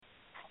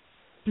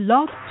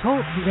Blog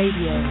Talk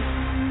Radio.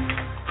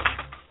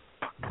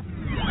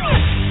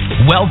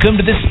 Welcome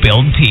to The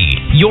Spilled Tea,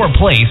 your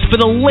place for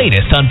the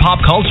latest on pop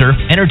culture,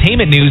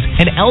 entertainment news,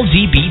 and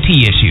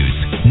LGBT issues.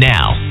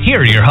 Now,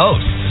 here are your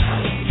hosts.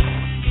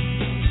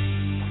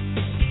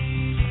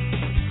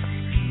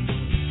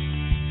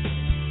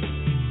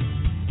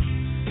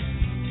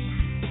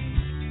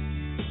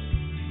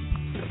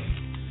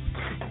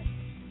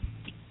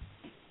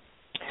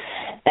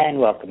 And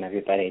welcome,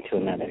 everybody, to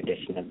another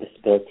edition of The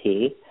Spilled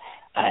Tea.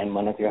 I'm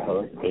one of your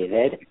hosts,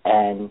 David,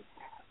 and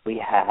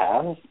we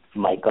have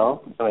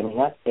Michael joining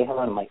us. Say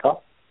hello to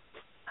Michael.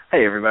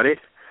 Hey, everybody.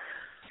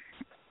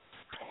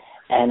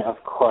 And,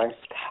 of course,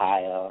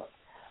 Kyle,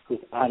 who's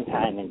on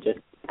time and just,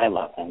 I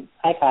love him.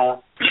 Hi,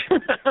 Kyle.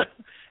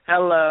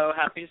 Hello.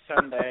 Happy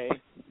Sunday.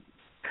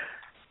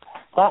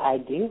 Well, I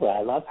do.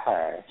 I love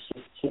her.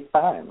 She's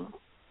fun.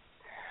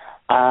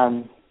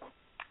 How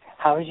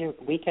was your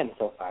weekend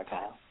so far,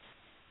 Kyle?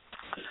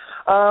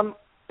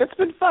 It's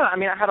been fun. I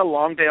mean, I had a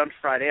long day on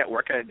Friday at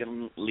work. I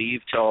didn't leave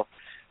till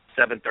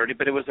 7:30,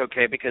 but it was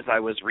okay because I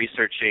was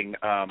researching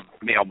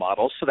male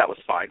models, so that was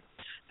fine.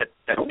 That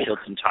killed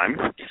some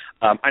time.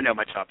 I know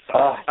my job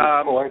sucks.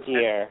 Oh, poor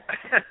dear.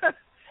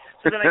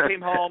 So then I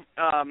came home,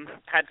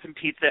 had some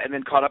pizza, and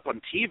then caught up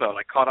on TiVo.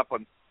 I caught up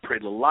on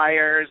Pretty Little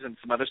Liars and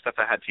some other stuff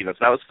that had TiVo, so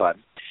that was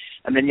fun.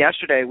 And then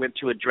yesterday I went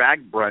to a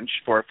drag brunch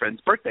for a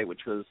friend's birthday,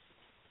 which was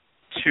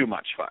too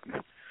much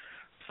fun.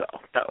 So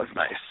that was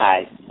nice.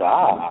 I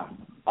saw.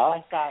 All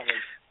I saw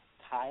was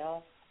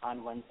Kyle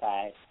on one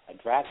side, a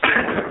drag queen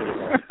on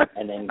the table,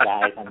 and then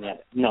guys on the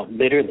other. No,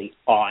 literally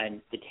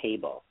on the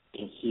table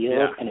in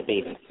heels and a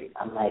bathing suit.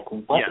 I'm like,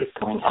 what is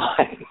going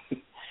on?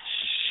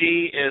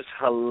 She is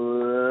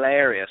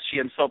hilarious. She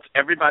insults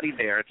everybody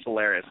there. It's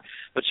hilarious.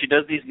 But she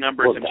does these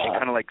numbers, and she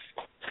kind of like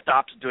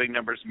stops doing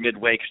numbers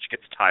midway because she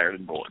gets tired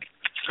and bored.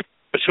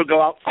 But she'll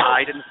go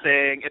outside and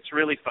sing. It's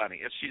really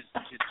funny. She's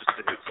just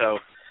a hoot. So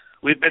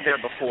we've been there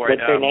before.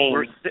 What's her name?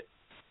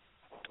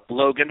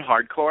 Logan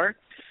Hardcore.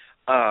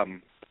 Oh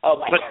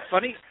my God.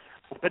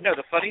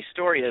 The funny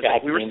story is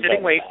that we were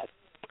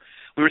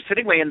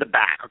sitting way in the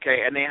back,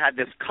 okay, and they had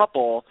this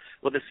couple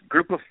with this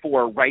group of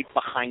four right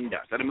behind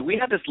us. And I mean, we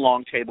had this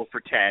long table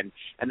for 10,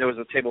 and there was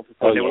a table for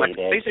 4. They were like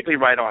basically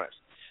right on us.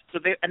 So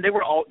there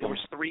was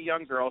 3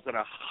 young girls and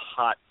a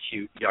hot,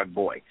 cute young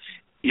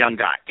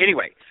guy.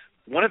 Anyway,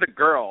 one of the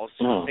girls,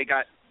 they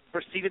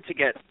proceeded to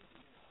get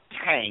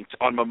tanked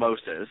on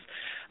mimosas.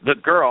 The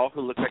girl,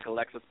 who looked like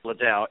Alexis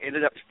Bledel,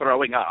 ended up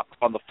throwing up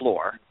on the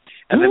floor,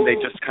 and then they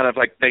just kind of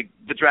like the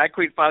drag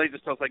queen finally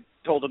just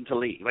told them to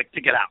leave, like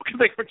to get out because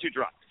they were too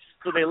drunk.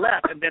 So they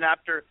left, and then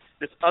after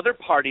this other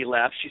party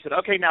left, she said,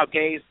 "Okay, now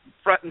gays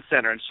front and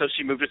center," and so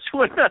she moved us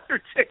to another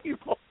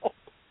table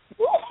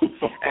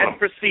and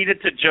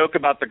proceeded to joke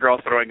about the girl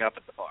throwing up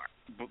at the bar,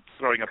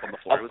 throwing up on the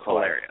floor. It was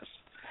hilarious.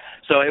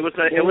 So it was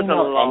a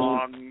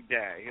long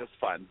day. It was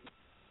fun.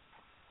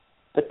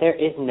 But there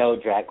is no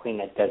drag queen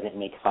that doesn't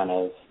make fun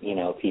of,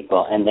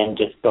 people and then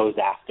just goes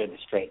after the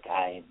straight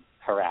guy and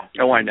harasses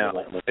him. Oh, I know.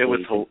 It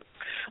was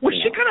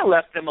she kind of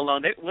left them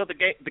alone.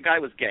 The guy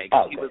was gay.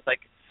 Oh, he was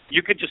like,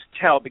 you could just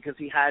tell because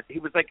he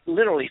was like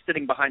literally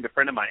sitting behind a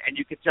friend of mine, and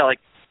you could tell like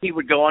he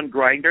would go on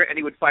Grindr and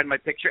he would find my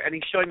picture and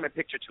he's showing my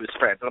picture to his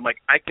friends. And I'm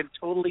like, I can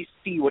totally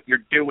see what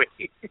you're doing.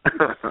 It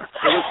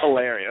was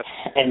hilarious.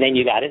 And then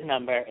you got his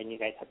number and you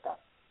guys hooked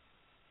up.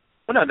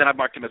 Well, no, then I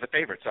marked him as a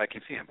favorite so I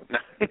can see him.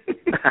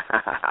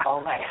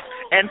 Oh my!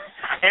 And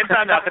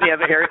found out that he has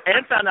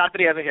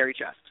a hairy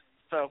chest.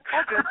 So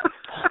all good.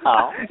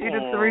 Oh, you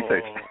did some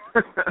research.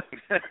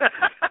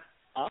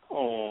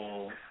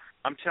 Oh,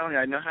 I'm telling you,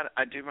 I know how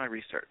I do my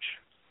research.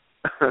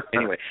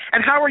 Anyway,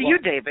 and how are you,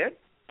 David?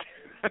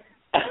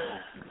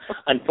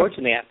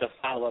 Unfortunately, I have to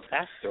follow up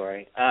that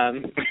story.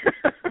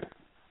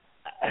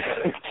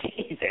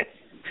 Jesus,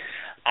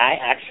 I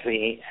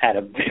actually had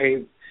a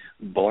very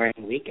boring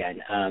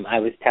weekend. I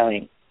was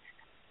telling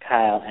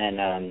Kyle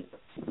and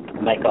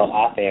Michael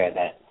off air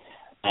that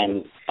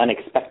I'm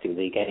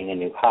unexpectedly getting a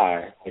new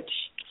car, which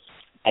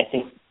I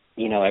think,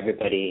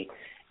 everybody,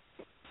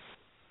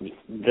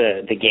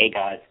 the gay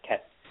guys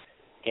kept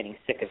getting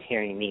sick of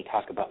hearing me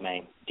talk about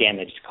my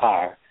damaged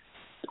car.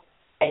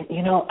 And,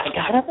 I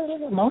got a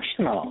little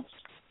emotional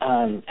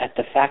at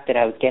the fact that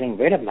I was getting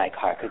rid of my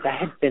car because I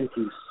had been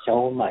through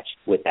so much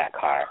with that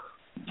car.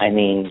 I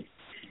mean,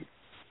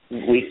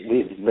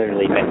 We've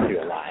literally been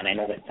through a lot, and I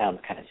know that sounds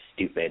kind of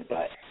stupid,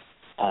 but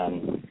I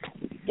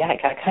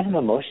got kind of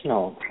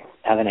emotional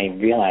having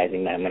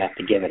realizing that I'm going to have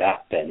to give it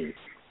up and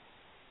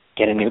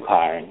get a new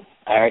car. And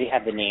I already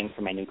have the name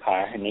for my new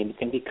car. Her name is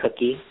going to be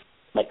Cookie,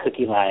 like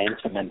Cookie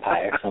Lyons from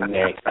Empire, so I'm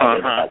very excited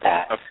about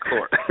that. Of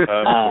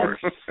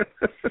course.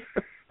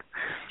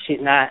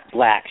 She's not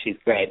black, she's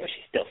gray, but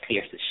she's still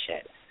fierce as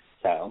shit.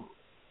 So,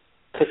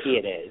 Cookie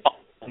it is.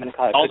 I'm going to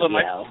call her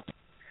Cookie L.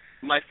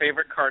 My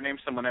favorite car name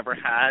someone ever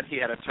had, he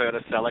had a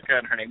Toyota Celica,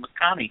 and her name was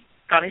Connie.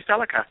 Connie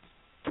Celica.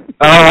 Oh,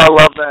 I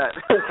love that.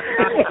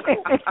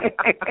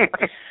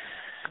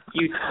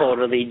 You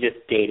totally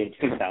just dated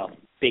yourself.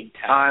 big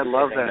time. I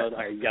love that.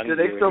 Do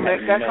they still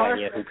make that car?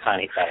 Idea who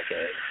Connie Selleck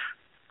is.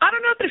 I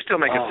don't know if they still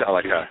make a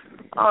Celica.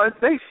 Oh,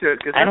 they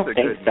should. Cause I don't think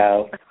good...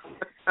 so.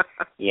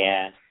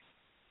 Yeah.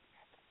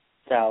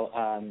 So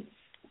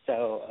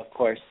of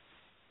course,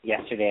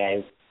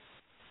 yesterday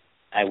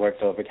I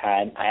worked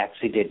overtime. I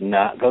actually did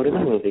not go to the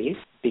movies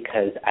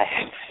because I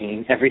had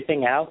seen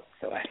everything out,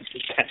 so I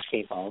just kind of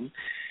came home.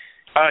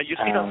 You've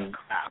seen all the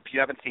crap. You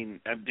haven't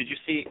seen. Did you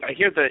see?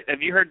 Have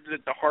you heard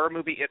that the horror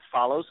movie It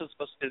Follows is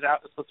supposed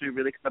to be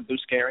really kind of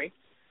scary?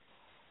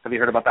 Have you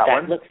heard about that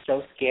one? That looks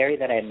so scary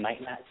that I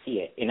might not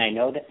see it. And I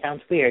know that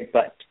sounds weird,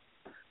 but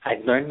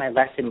I've learned my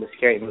lesson with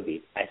scary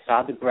movies. I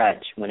saw The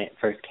Grudge when it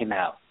first came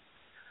out.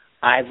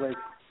 I was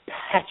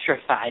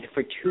petrified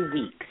for 2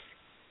 weeks.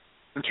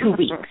 2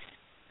 weeks.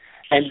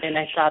 And then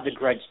I saw The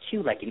Grudge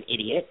 2 like an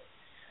idiot.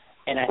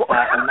 And I thought,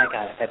 oh, my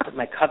God, if I put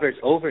my covers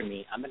over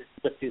me, I'm going to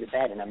slip through the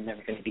bed and I'm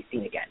never going to be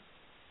seen again.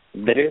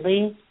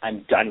 Literally,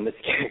 I'm done with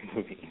scary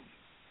movies.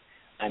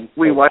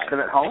 Will you watch them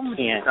at home?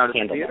 Not at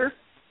the theater?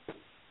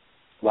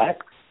 What?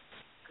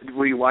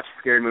 Will you watch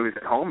scary movies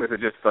at home? Is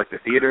it just like the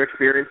theater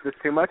experience that's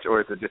too much,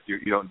 or is it just you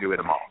don't do it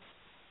at all?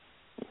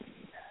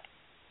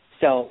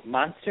 So,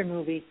 monster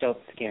movies don't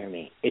scare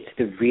me. It's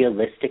the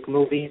realistic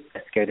movies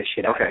that scare the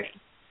shit out of me.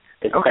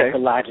 The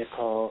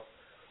psychological,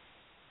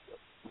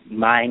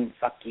 mind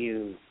fuck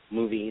you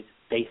movies,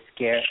 they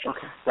scare the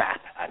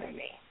crap out of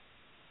me.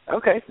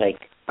 Okay.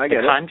 Like, I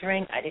get The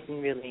Conjuring, I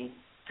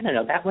don't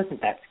know, that wasn't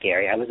that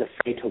scary. I was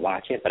afraid to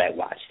watch it, but I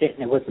watched it,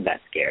 and it wasn't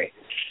that scary.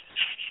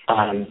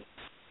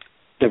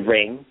 The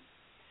Ring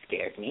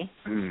scared me,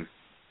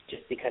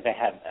 just because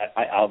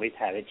I always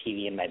have a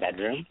TV in my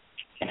bedroom,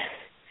 and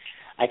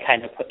I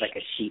kind of put like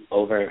a sheet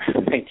over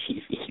my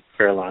TV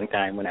for a long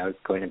time when I was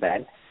going to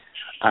bed.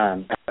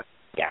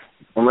 Yeah.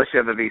 Unless you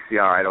have a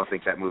VCR, I don't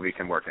think that movie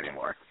can work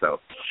anymore, so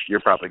you're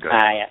probably good.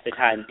 I, at the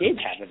time, did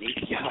have a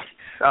VCR.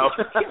 Oh.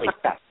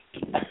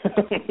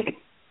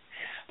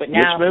 But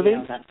now, which movie?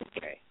 Not so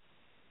scary.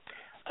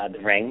 The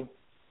Ring.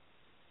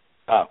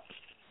 Oh.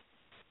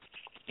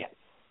 Yeah.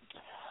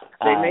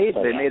 They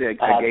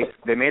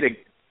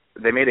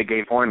made a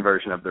gay porn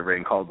version of The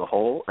Ring called The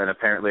Hole, and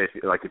apparently,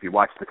 if you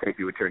watched the tape,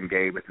 you would turn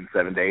gay within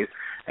 7 days.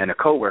 And a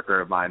coworker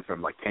of mine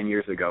from 10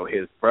 years ago,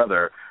 his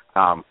brother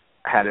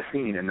had a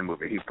scene in the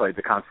movie. He played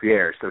the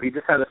concierge, so he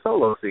just had a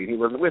solo scene. He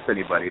wasn't with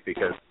anybody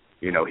because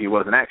he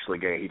wasn't actually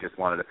gay. He just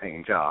wanted a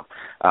paying job.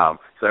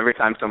 So every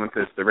time someone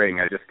says The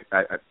Ring, I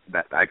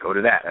go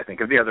to that. I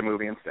think of the other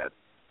movie instead.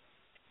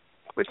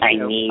 Which, I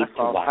need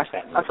to watch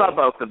that movie. I saw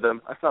both of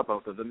them.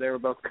 They were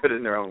both good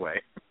in their own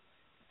way.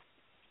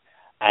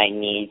 I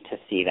need to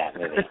see that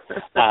movie.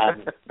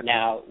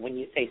 Now, when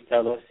you say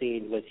solo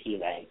scene, was he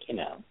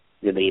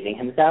relieving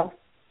himself?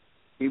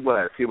 He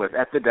was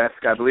at the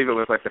desk. I believe it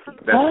was the desk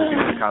of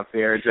the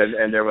concierge,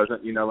 and there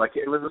wasn't,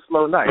 it was a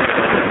slow night. What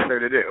was there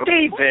to do?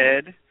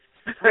 David,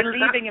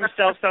 relieving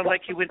himself sounds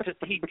like he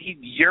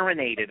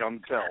urinated on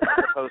film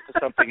as opposed to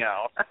something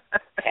else.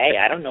 Hey,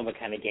 I don't know what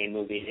kind of gay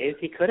movie it is.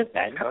 He could have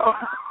been.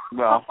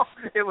 Well,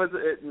 it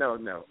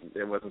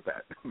wasn't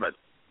that. But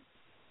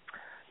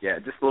yeah,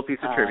 just a little piece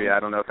of trivia.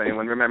 I don't know if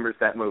anyone remembers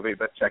that movie,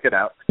 but check it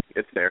out.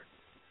 It's there.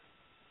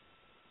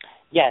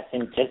 Yes,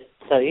 and just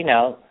so you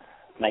know,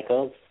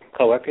 Michael's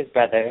coworker's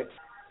brother,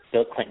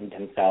 Bill Clinton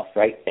himself,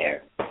 right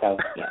there. So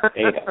yeah,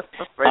 there you go.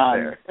 Right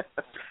there.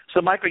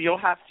 So Michael, you'll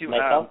have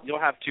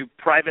to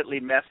privately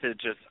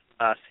message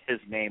us his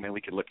name, and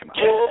we can look him up.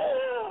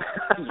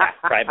 Yeah,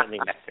 privately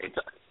message.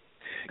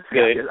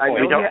 Good.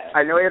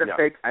 I know he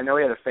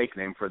had a fake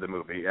name for the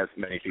movie, as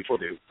many people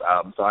do.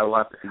 So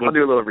I'll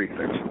do a little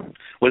research.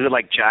 Was it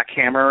like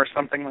Jackhammer or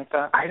something like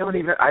that? I don't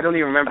even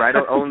remember. I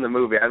don't own the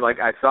movie.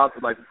 I saw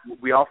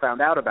we all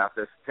found out about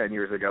this 10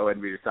 years ago,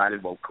 and we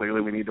decided, well,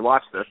 clearly we need to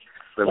watch this.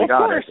 So we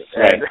got it,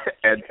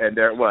 and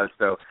there it was.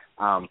 So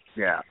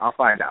yeah, I'll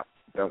find out.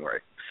 Don't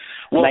worry.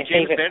 Well, my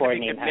James favorite porn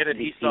name admitted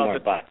he saw the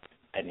butt.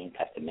 I mean,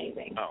 that's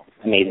amazing. Oh,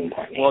 amazing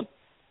porn name. Well,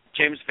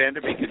 James Van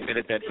Der Beek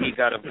admitted that he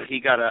got a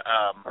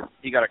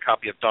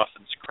copy of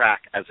Dawson's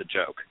Crack as a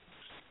joke.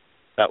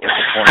 That was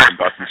the porn from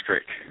Dawson's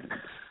Creek.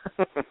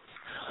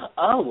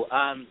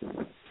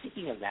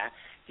 Speaking of that,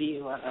 do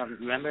you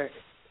remember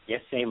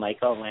yesterday,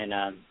 Michael, when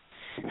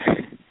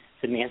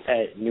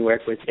Samantha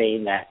Newark was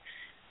saying that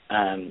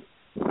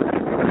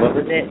what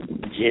was it,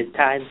 Jizz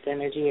Times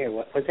Energy, or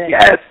what was it?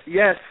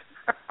 Yes.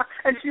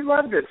 And she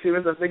loved it. She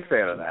was a big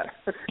fan of that.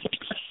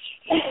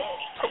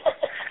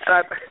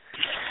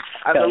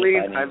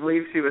 And I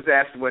believe she was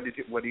asked, what do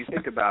you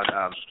think about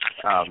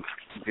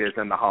Jizz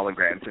and the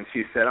holograms? And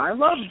she said, I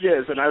love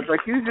Jizz. And I was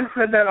like, you just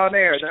said that on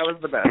air. That was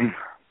the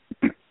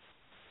best.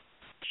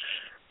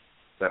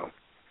 So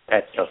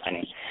that's so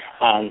funny.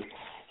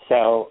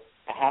 So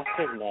I have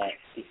to admit,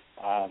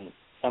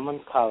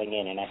 someone's calling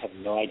in, and I have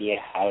no idea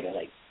how to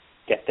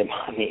get them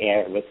on the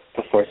air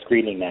before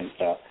screening them.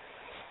 So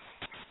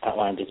I don't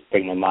want to just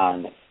bring them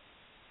on if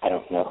I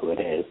don't know who it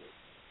is.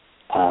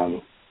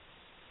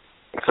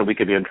 So we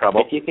could be in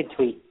trouble? If you could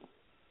tweet.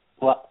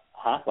 What?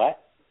 Huh? What?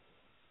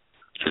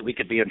 So we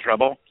could be in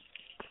trouble?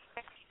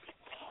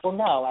 Well,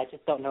 no, I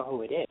just don't know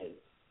who it is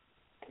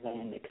because I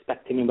didn't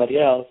expect anybody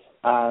else.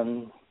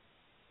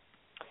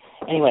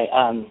 Anyway,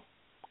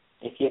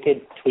 if you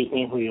could tweet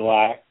me who you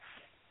are,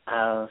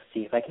 I'll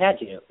see if I can add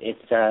you.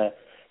 It's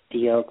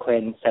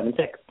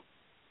DOQuinn76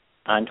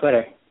 on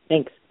Twitter.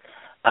 Thanks.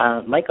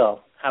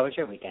 Michael, how was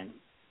your weekend?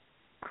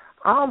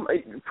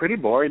 Pretty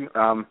boring.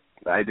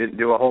 I didn't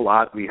do a whole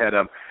lot. We had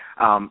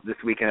this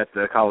weekend at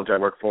the college I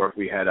work for,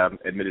 we had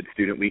admitted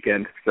student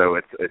weekend. So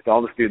it's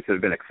all the students that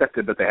have been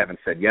accepted, but they haven't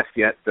said yes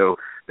yet. So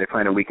they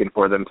plan a weekend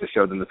for them to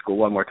show them the school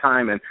one more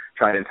time and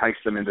try to entice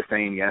them into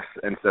saying yes.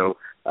 And so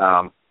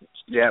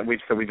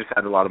we just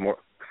had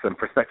some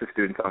prospective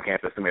students on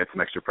campus, and we had some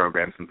extra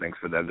programs and things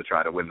for them to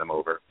try to win them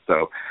over.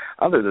 So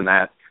other than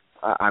that,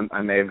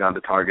 I may have gone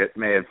to Target,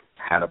 may have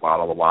had a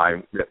bottle of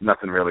wine,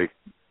 nothing really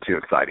too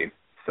exciting.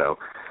 So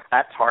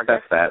at Target?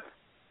 That's that.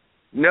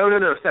 No,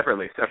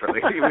 separately.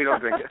 We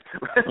don't drink it.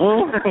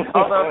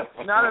 Although,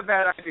 not a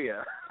bad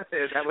idea.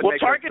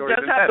 Target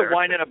does have the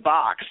wine in a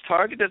box.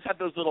 Target does have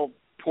those little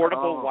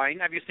portable wine.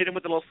 Have you seen them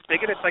with the little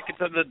spigot? It's like it's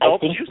an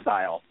adult juice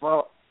aisle.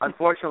 Well,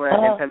 unfortunately,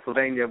 in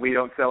Pennsylvania, we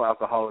don't sell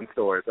alcohol in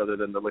stores other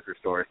than the liquor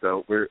store,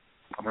 so we're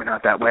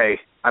not that way.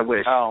 I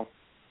wish. Oh,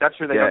 that's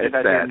true. They don't do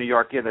that here in New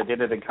York either. They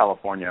did it in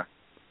California.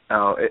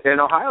 Oh,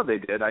 in Ohio they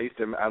did. I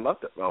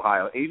loved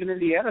Ohio. Even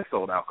Indiana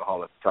sold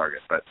alcohol at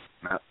Target, but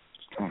not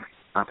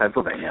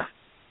Pennsylvania.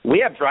 We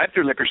have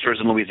drive-through liquor stores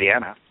in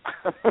Louisiana.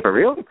 For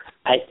real?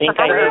 I think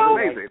I know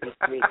amazing.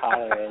 Mystery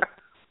Caller is.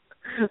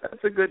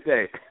 That's a good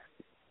day.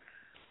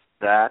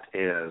 That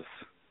is.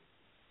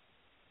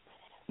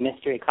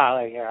 Mystery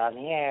Caller, you're on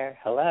the air.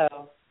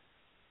 Hello.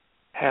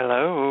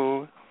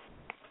 Hello.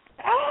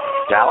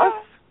 Dallas?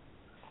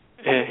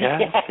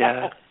 Yes.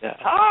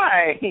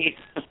 Hi.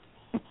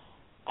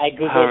 I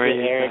googled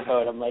the area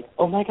code. I'm like,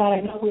 oh my God,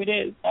 I know who it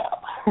is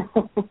now.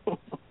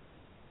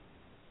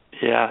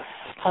 Yes.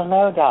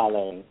 Hello,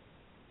 darling.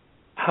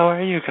 How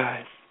are you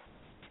guys?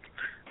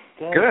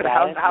 Good.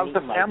 How's the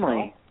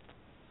family?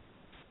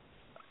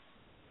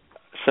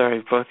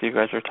 Sorry, both of you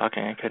guys were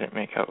talking. I couldn't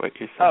make out what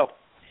you said. Oh,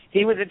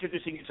 he was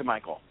introducing you to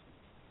Michael.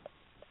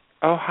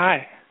 Oh,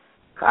 hi.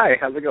 Hi,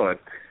 how's it going?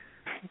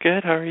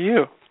 Good, how are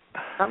you?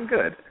 I'm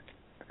good.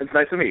 It's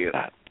nice to meet you.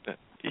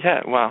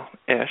 Yeah, well,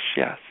 ish,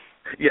 yes.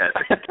 Yes.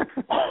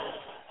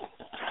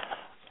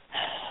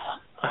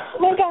 Oh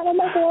my God, I'm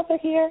Michael over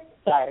here.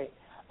 Sorry.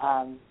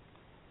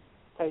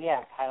 So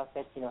yeah, Kyle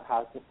said,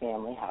 how's the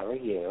family? How are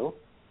you?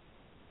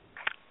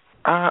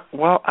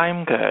 Well,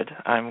 I'm good.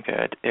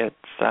 It's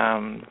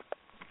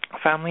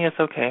family is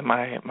okay.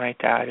 My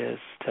dad is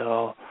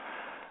still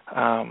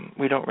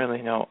we don't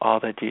really know all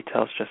the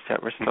details just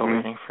yet. We're still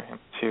waiting for him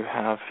to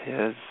have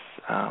his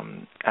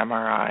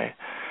MRI.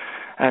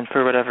 And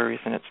for whatever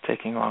reason it's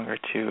taking longer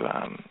to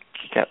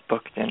get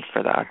booked in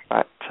for that.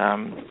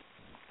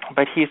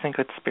 But he's in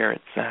good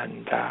spirits,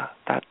 and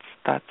that's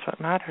what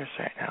matters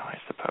right now, I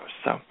suppose.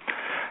 So,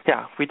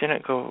 yeah, we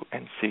didn't go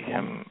and see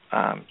him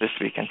this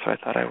weekend, so I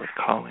thought I would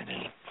call in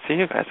and see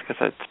you guys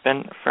because it's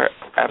been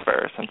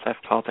forever since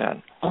I've called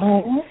in.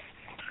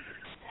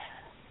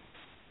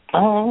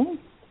 Oh,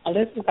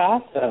 this is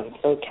awesome.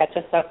 So catch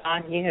us up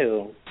on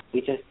you.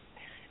 We just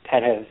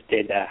kind of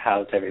did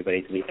how's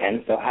everybody's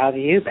weekend. So how have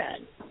you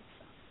been?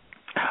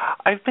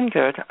 I've been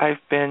good.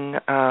 I've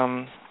been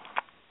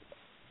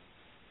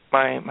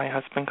my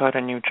husband got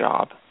a new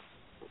job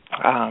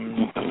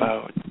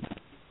about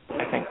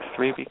I think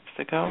 3 weeks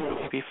ago,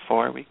 maybe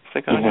 4 weeks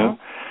ago now.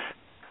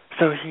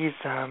 So he's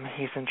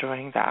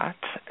enjoying that,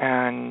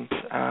 and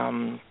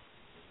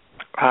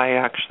I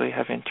actually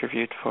have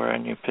interviewed for a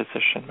new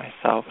position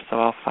myself, so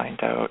I'll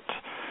find out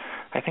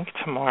I think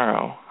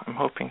tomorrow. I'm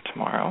hoping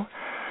tomorrow.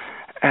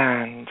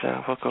 And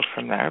we'll go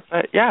from there.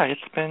 But yeah,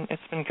 it's been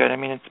good. I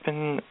mean, it's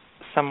been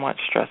somewhat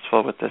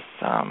stressful with this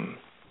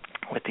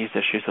with these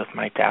issues with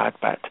my dad,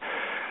 but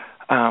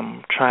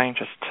trying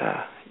just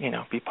to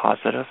be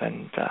positive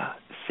and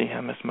see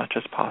him as much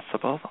as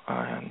possible.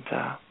 And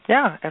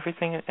yeah,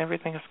 everything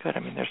is good. I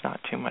mean, there's not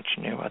too much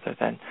new other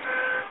than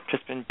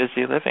just been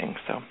busy living.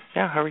 So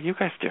yeah, how are you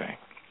guys doing?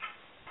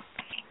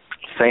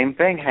 Same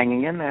thing,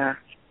 hanging in there,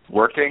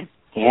 working.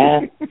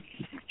 Yeah.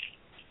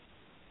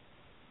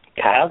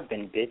 Kyle's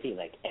been busy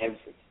like every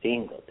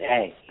single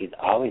day. He's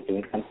always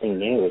doing something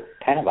new. It's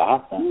kind of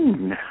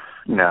awesome.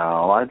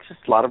 No, it's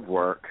just a lot of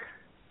work.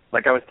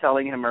 Like I was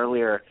telling him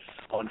earlier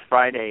on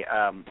Friday,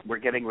 we're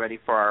getting ready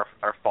for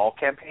our fall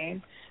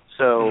campaign.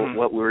 So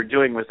what we were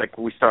doing was like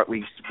we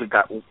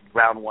got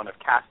round one of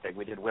casting.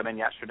 We did women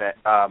yesterday,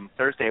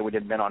 Thursday. We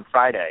did men on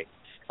Friday.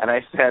 And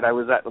I said I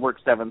was at work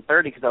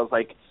 7:30 because I was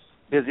like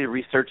busy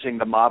researching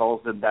the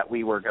models and that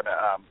we were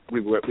gonna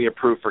we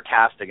approved for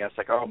casting. I was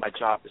like, oh, my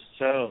job is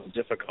so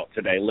difficult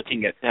today,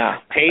 looking at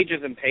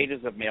pages and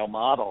pages of male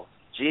models.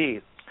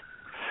 Jeez.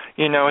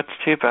 It's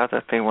too bad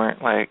that they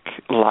weren't like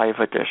live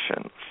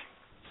auditions.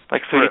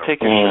 Like, so you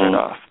take your shirt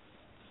off.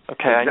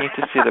 Okay, I need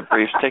to see the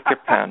briefs. Take your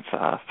pants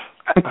off.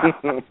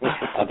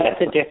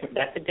 That's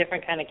a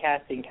different kind of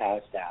casting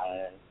couch,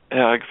 Dallas.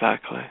 Yeah,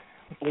 exactly.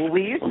 Well,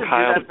 we used to do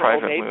Kyle's that for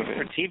Old private Navy movie.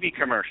 for TV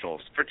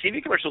commercials. For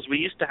TV commercials, we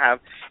used to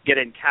get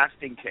in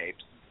casting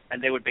tapes,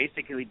 and they would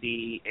basically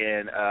be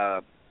in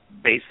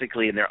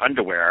their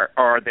underwear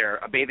or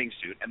a bathing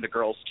suit, and the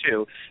girls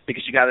too,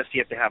 because you got to see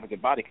if they have a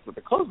good body, because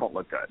the clothes won't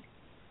look good.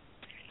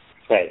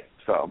 Right.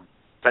 So,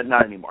 but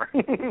not anymore.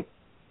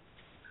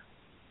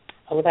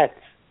 Oh, that's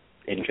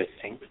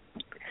interesting.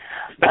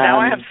 But now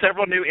I have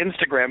several new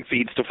Instagram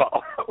feeds to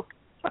follow.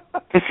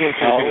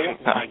 Oh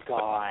my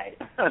God!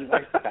 You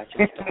are such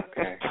a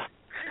stalker.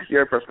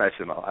 You're a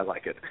professional. I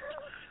like it.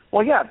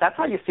 Well, yeah, that's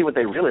how you see what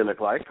they really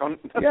look like.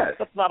 Yes.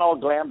 That's not all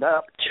glammed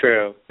up.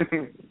 True.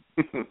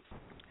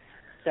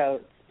 So,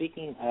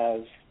 speaking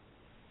of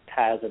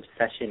Kyle's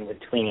obsession with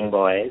tweening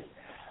boys,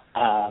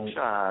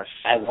 Josh,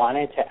 I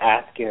wanted to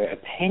ask your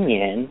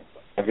opinion,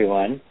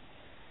 everyone.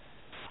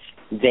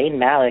 Zayn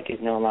Malik is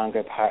no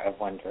longer part of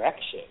One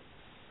Direction,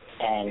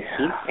 and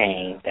he's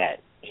saying that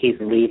he's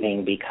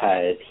leaving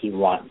because he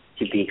wants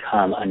to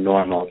become a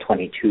normal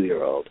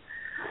 22-year-old.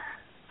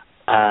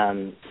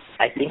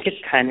 I think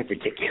it's kind of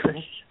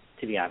ridiculous,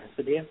 to be honest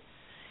with you.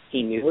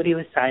 He knew what he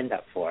was signed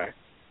up for.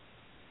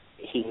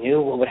 He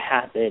knew what would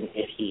happen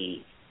if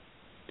he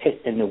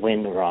pissed in the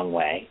wind the wrong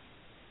way.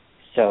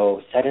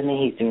 So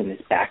suddenly he's doing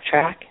this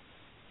backtrack,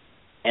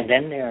 and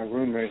then there are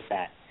rumors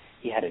that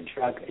he had a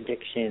drug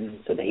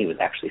addiction, so that he was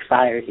actually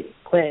fired, he didn't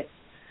quit.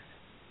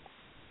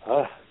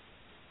 Ugh.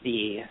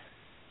 The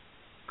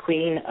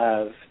queen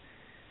of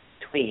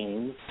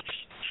tweens.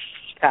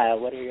 Kyle,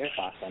 what are your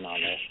thoughts on all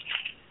this?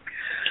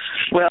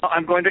 Well,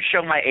 I'm going to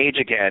show my age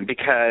again,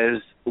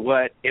 because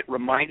what it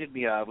reminded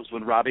me of was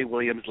when Robbie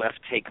Williams left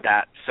Take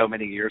That so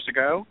many years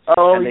ago.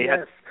 Oh, and they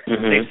yes.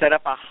 They set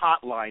up a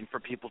hotline for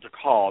people to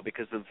call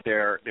because of they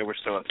were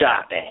so upset.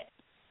 Stop it.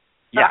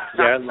 Yeah,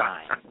 you're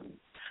lying.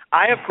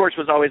 I, of course,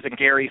 was always a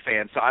Gary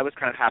fan, so I was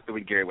kind of happy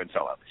when Gary went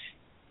solo.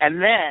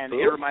 And then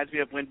it reminds me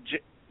of when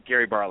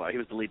Gary Barlow, he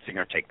was the lead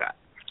singer of Take That.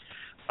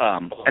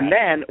 And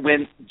then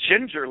when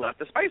Ginger left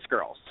the Spice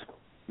Girls.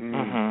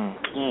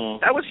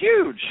 That was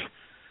huge.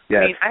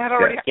 Yes. I mean, I had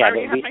already, yeah, I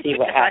already had my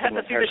tickets. I had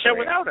to see the show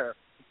without her.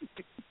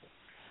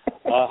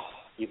 Oh,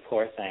 you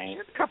poor thing. She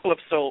has a couple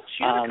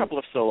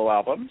of solo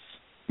albums.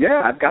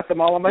 Yeah, I've got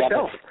them all on my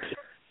shelf.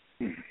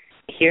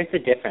 Here's the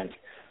difference.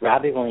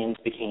 Robbie Williams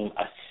became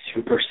a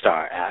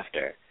superstar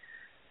after.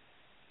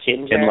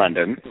 Ginger, in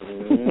London.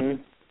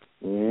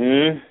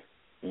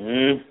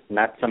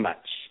 Not so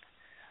much.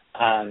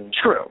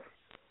 True.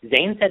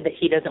 Zayn said that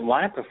he doesn't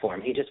want to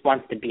perform. He just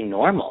wants to be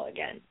normal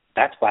again.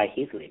 That's why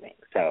he's leaving.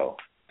 So,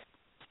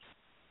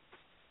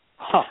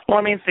 well,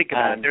 I mean, think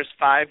about it. There's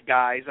 5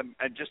 guys, and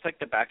just like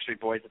the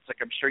Backstreet Boys, it's like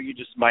I'm sure you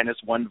just minus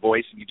one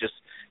voice and you just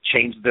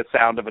change the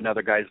sound of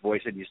another guy's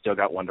voice and you still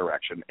got One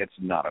Direction. It's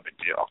not a big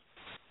deal.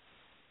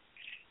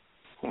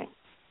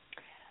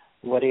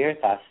 What are your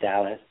thoughts,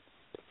 Dallas?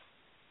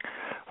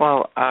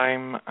 Well,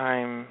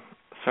 I'm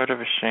sort of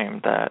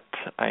ashamed that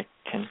I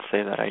can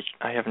say that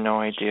I have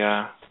no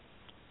idea.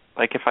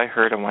 Like, if I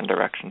heard a One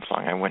Direction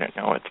song, I wouldn't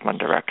know it's One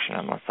Direction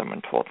unless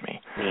someone told me.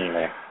 Me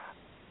either.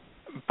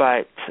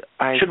 But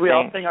Should we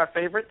all sing our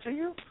favorite to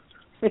you?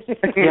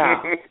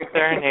 Yeah,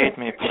 serenade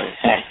me, please.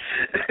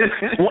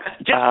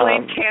 Just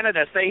blame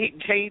Canada.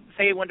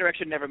 Say One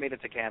Direction never made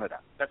it to Canada.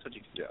 That's what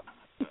you can do.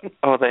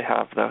 Oh, they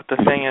have, though. The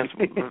thing is,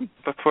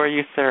 before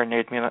you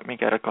serenade me, let me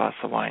get a glass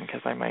of wine,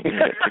 because I might need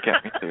it to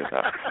get me through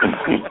that.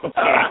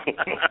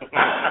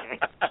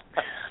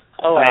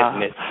 Oh, I've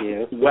missed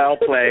you. Well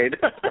played.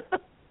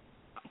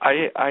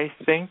 I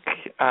think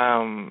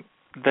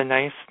the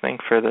nice thing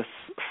for this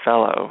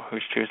fellow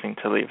who's choosing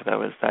to leave,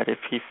 though, is that if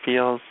he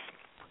feels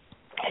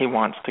he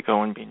wants to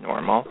go and be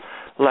normal,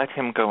 let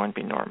him go and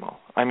be normal.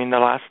 I mean, the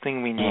last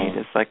thing we need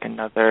is like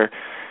another,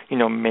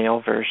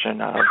 male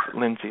version of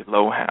Lindsay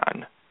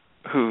Lohan,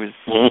 who's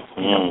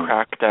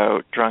cracked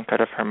out, drunk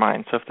out of her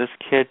mind. So if this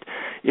kid,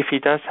 if he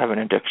does have an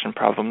addiction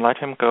problem, let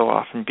him go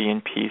off and be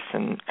in peace,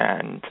 and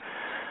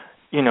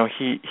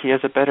he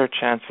has a better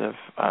chance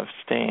of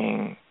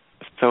staying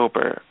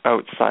sober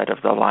outside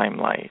of the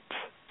limelight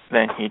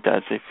than he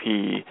does if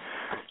he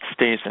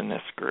stays in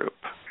this group.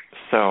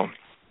 So,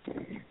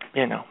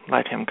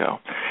 let him go.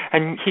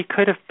 And he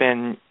could have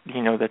been,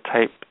 the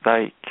type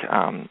like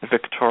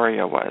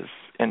Victoria was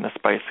in the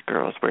Spice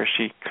Girls, where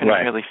she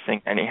couldn't really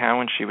sing anyhow,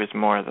 and she was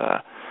more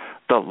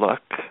the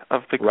look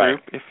of the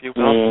group, if you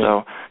will.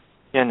 So,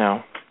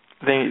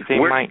 they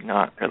might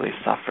not really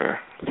suffer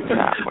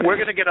that way. We're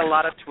going to get a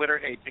lot of Twitter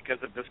hate because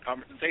of this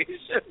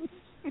conversation.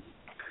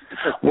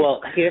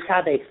 Well, here's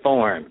how they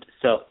formed.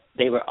 So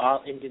they were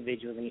all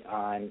individually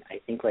on, I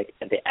think, like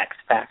the X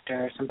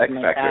Factor or something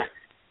like that.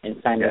 And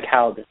Simon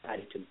Cowell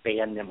decided to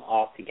band them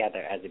all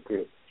together as a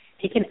group.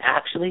 He can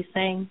actually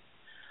sing,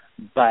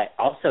 but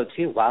also,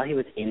 too, while he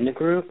was in the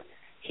group,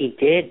 he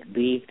did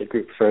leave the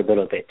group for a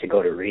little bit to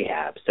go to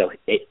rehab. So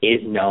it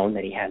is known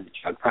that he has a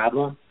drug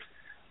problem.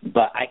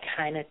 But I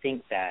kind of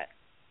think that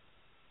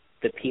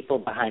the people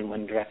behind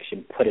One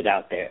Direction put it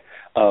out there,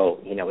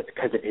 it's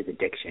because of his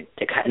addiction,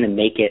 to kind of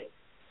make it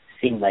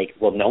seem like,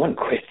 well, no one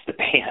quits the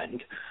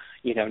band.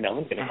 No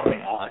one's going to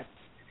quit on.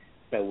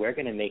 so we're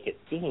going to make it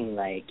seem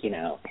like,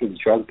 his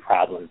drug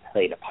problem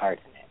played a part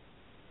in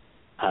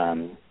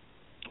it.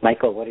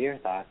 Michael, what are your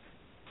thoughts?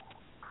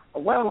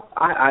 Well,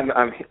 I'm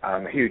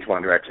a huge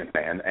One Direction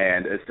fan,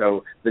 and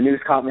so the news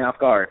caught me off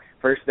guard.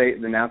 First, they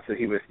announced that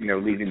he was,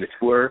 leaving the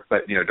tour,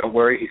 but don't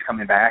worry, he's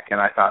coming back.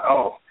 And I thought,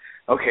 oh,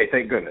 okay,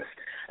 thank goodness.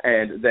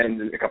 And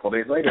then a couple of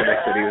days later, they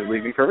said he was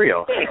leaving for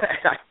real.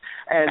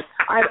 And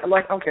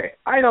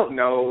I don't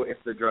know if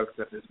the drug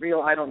stuff is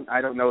real. I don't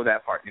know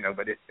that part,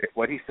 But if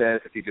what he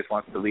says, if he just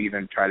wants to leave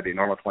and try to be a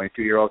normal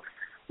 22-year-old,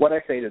 what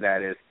I say to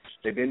that is,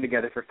 they've been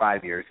together for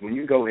 5 years. When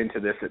you go into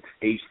this at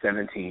age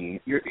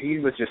 17, he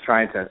was just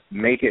trying to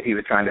make it. He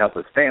was trying to help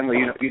his family.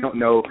 You don't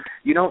know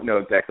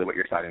exactly what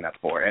you're signing up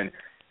for. And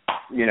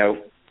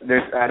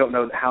I don't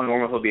know how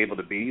normal he'll be able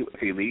to be if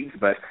he leaves,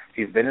 but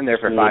he's been in there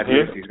for 5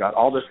 years. He's got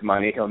all this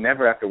money. He'll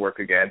never have to work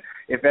again.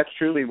 If that's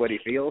truly what he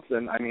feels,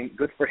 then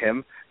good for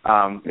him.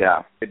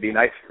 It'd be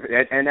nice.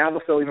 And now they'll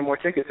sell even more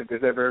tickets if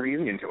there's ever a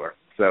reunion tour.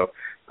 So.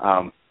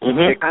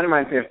 It kind of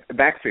reminds me of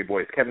Backstreet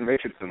Boys. Kevin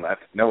Richardson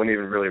left. No one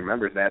even really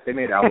remembers that. They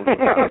made albums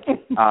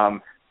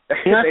about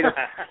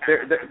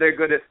they're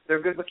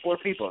good with 4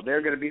 people.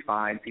 They're going to be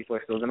fine. People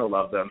are still going to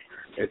love them.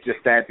 It's just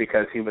sad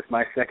because he was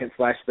my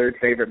second/third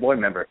favorite boy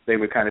member. They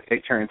would kind of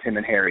take turns, him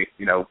and Harry,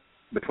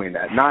 between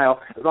that. Niall,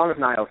 as long as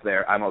Niall's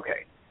there, I'm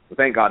okay. But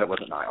thank God it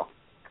wasn't Niall.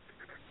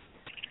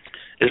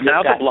 Is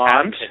Niall the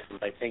blonde?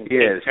 He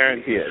is.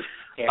 He is.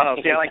 Oh,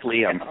 see, I like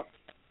Liam.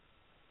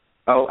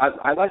 Oh,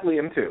 I like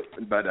Liam too,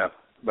 but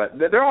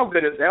they're all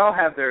good. They all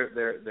have their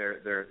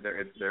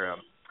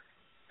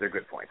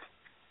good points.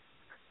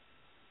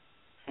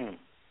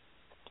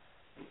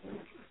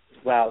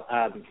 Well,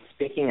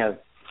 speaking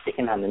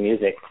on the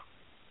music,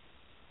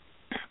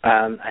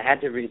 I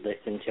had to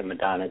re-listen to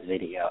Madonna's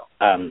video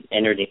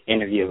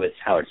interview with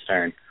Howard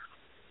Stern.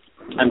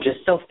 I'm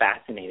just so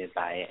fascinated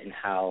by it and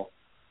how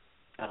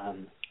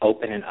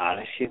open and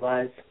honest she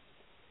was.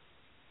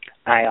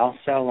 I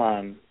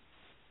also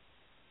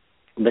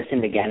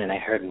listened again and I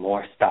heard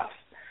more stuff,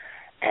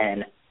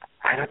 and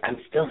I'm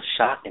still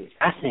shocked and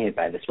fascinated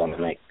by this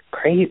woman like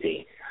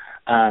crazy.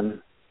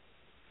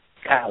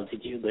 Kyle,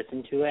 did you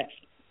listen to it?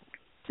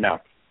 No,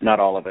 not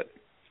all of it.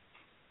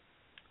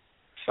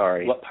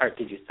 Sorry. What part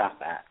did you stop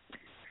at?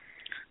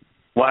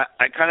 Well,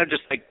 I kind of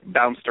just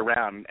bounced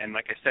around, and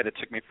like I said, it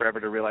took me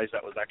forever to realize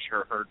that was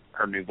actually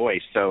her new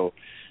voice. So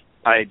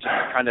I just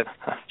kind of,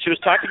 she was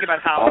talking about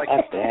how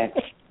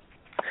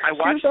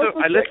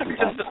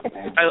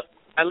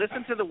I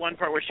listened to the one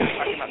part where she was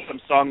talking about some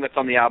song that's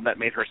on the album that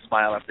made her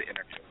smile at the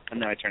interview, and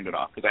then I turned it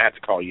off because I had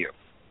to call you.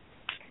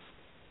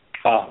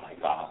 Oh my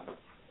God.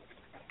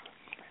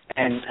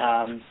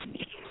 And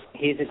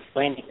he's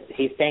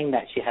saying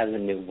that she has a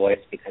new voice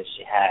because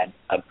she had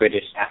a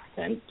British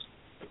accent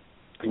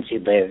when she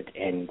lived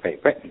in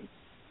Great Britain.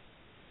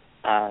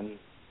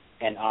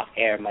 And off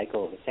air,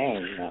 Michael was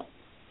saying,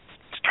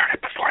 started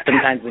before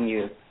sometimes that. when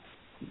you,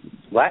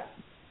 what?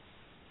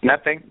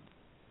 Nothing.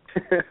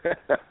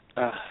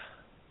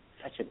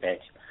 Such a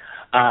bitch.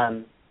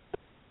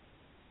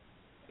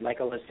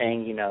 Michael was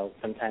saying,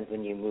 sometimes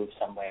when you move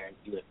somewhere,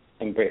 you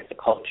embrace the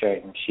culture,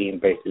 and she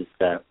embraces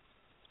the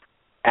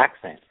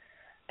accent.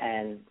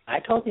 And I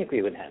totally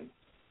agree with him.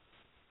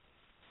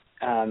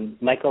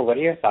 Michael, what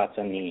are your thoughts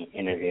on the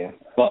interview?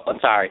 Well,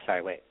 sorry,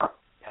 wait.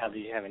 Hal, did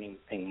you have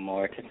anything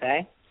more to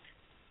say?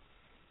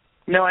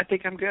 No, I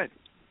think I'm good.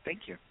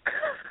 Thank you.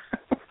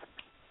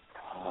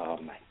 Oh,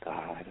 my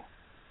God.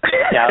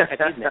 Yeah, have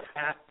you missed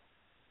that?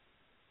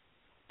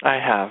 I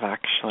have,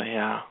 actually,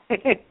 yeah.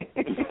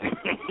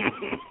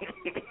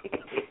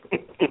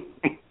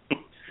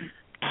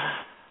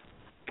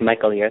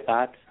 Michael, your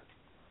thoughts?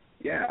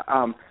 Yeah.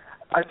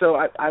 So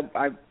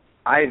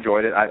I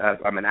enjoyed it.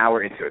 I'm an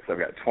hour into it, so I've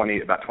got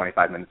about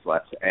 25 minutes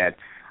left, and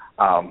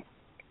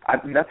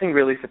nothing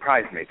really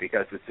surprised me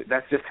because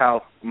that's just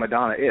how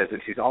Madonna is,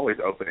 and she's always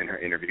open in her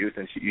interviews,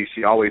 and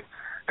she always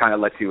kind of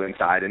lets you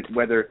inside, and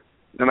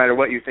no matter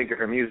what you think of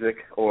her music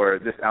or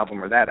this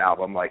album or that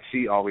album,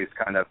 she always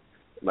kind of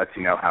lets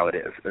you know how it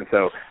is. And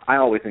so I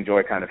always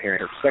enjoy kind of hearing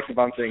her perspective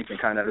on things, and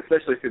kind of,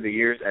 especially through the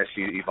years as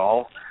she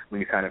evolved,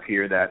 when you kind of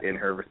hear that in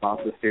her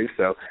responses too.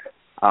 So,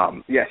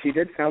 she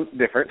did sound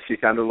different. She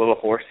sounded a little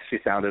hoarse. She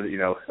sounded,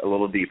 a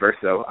little deeper.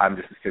 So I'm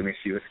just assuming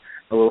she was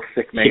a little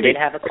sick maybe. She did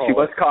have a cold. She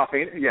was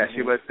coughing. Yeah,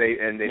 she was. They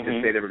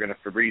did say they were going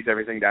to Febreze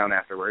everything down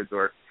afterwards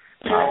or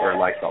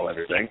Lysol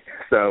everything.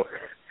 So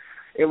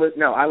it was,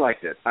 I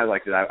liked it. I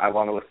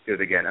want to listen to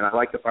it again. And I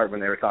liked the part when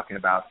they were talking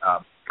about,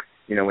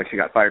 when she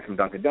got fired from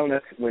Dunkin'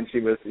 Donuts when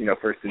she was,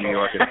 first in New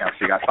York, and how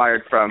she got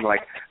fired from,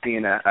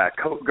 being a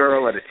Coke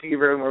girl at a tea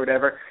room or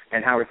whatever.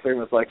 And Howard Stern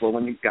was like, well,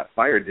 when you got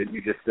fired, didn't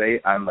you just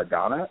say I'm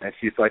Madonna? And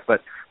she's like,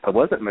 but I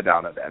wasn't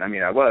Madonna then. I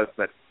mean, I was,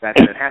 but that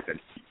didn't happen.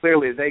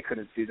 Clearly, they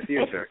couldn't see the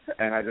future.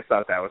 And I just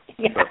thought that was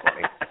so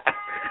funny.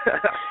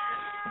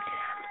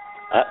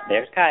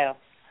 There's Kyle.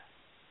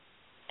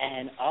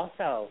 And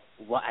also,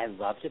 what I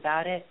loved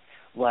about it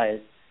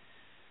was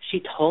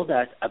she told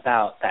us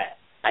about that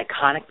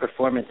iconic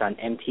performance on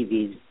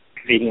MTV's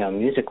Video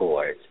Music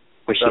Awards,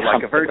 where she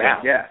Like a Virgin,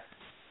 yeah.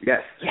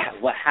 Yes. Yeah,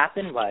 what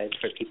happened was,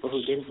 for people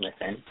who didn't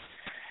listen,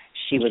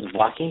 she was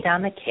walking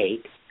down the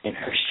cake and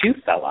her shoe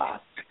fell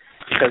off.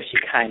 So she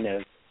kind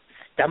of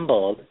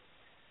stumbled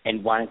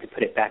and wanted to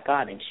put it back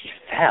on, and she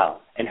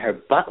fell, and her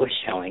butt was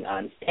showing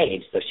on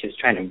stage, so she was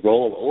trying to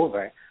roll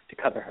over to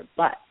cover her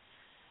butt.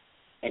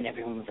 And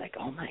everyone was like,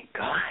 oh, my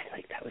God,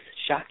 like, that was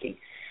shocking.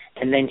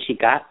 And then she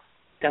got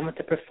done with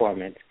the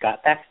performance,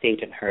 got backstage,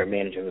 and her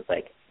manager was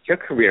like, your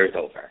career is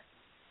over.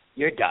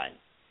 You're done.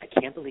 I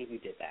can't believe you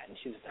did that. And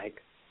she was like,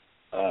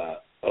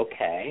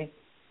 okay.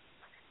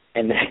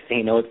 And the next thing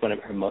you know, it's one of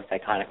her most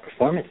iconic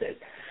performances.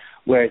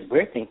 Whereas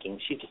we're thinking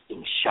she's just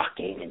being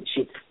shocking and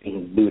she's just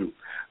being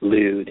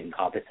lewd and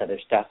all this other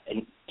stuff.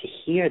 And to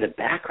hear the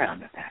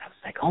background of that, I was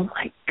like, oh,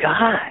 my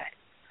God.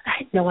 I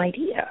had no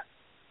idea.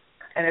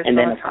 And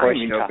then, of course,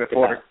 you know,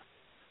 before...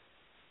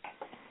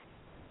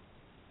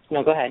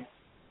 No, go ahead.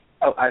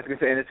 Oh, I was going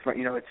to say, and it's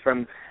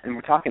from, and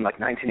we're talking like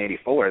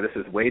 1984. This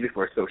is way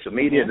before social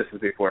media. This was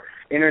before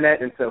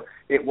internet, and so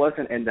it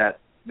wasn't in that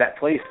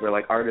place where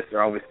like artists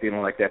are always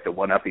feeling like they have to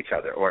one up each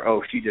other, or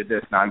oh, she did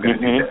this, now I'm going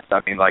to do this. I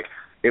mean, like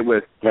it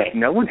was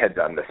no one had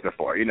done this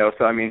before, you know.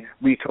 So I mean,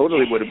 we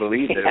totally would have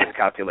believed that it was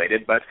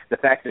calculated, but the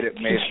fact that it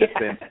may have just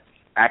been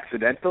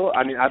accidental,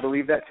 I mean, I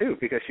believe that too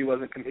because she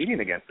wasn't competing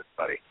against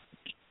somebody.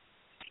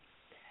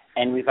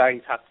 And we've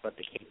already talked about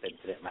the cape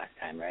incident last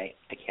time, right?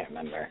 I can't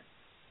remember.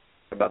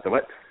 About the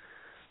what?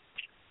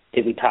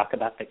 Did we talk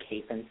about the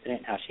cape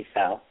incident, how she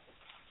fell?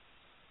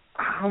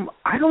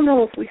 I don't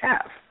know if we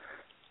have.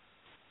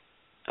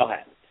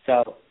 Okay,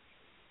 so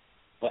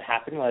what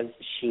happened was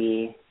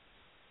she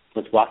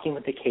was walking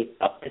with the cape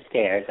up the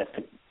stairs at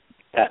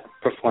that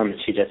performance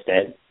she just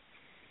did,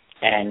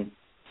 and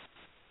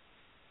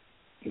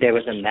there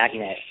was a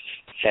magnet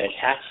that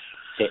attached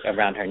it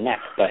around her neck,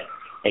 but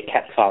it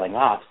kept falling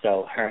off,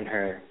 so her and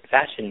her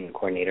fashion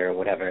coordinator or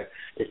whatever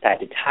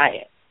decided to tie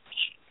it.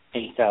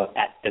 And so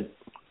at the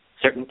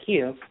certain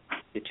cue,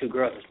 the two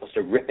girls were supposed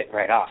to rip it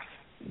right off.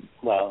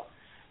 Well,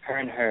 her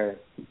and her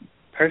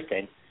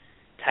person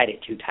tied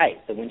it too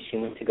tight, so when she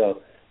went to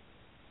go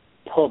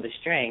pull the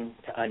string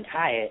to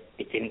untie it,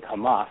 it didn't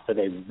come off, so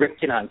they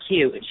ripped it on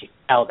cue, and she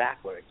fell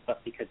backwards.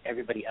 But because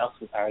everybody else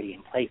was already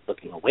in place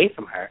looking away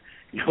from her,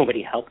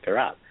 nobody helped her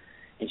up.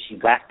 And she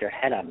whacked her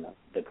head on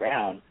the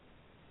ground.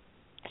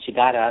 She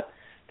got up,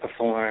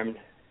 performed,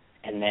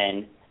 and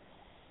then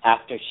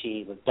after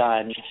she was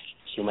done,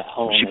 she went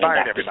home. She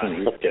fired everybody.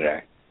 And looked at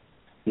her.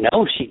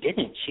 No, she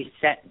didn't. She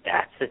said,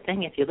 that's the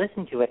thing, if you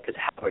listen to it, because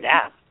Howard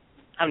asked,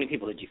 how many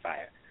people did you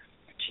fire?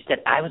 She said,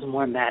 I was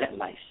more mad at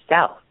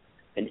myself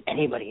than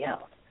anybody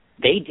else.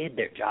 They did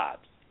their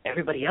jobs.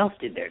 Everybody else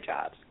did their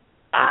jobs.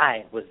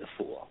 I was the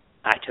fool.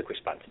 I took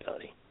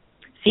responsibility.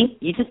 See,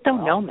 you just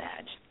don't know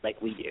Madge like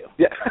we do.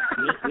 Yeah.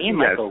 Me and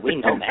Michael, we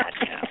know Madge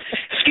now.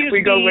 Excuse me.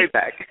 We go way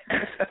back.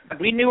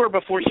 We knew her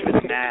before she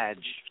was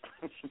Madge.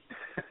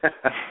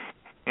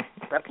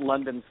 That's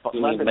London's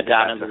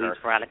Madonna Louise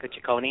Veronica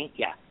Ciccone?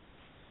 Yeah.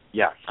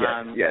 Yeah,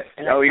 yes.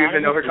 Oh, you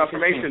even know her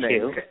confirmation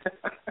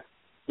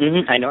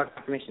name. I know her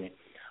confirmation name.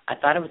 I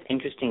thought it was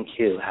interesting,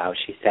 too, how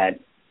she said,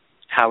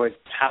 Howard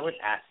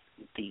asked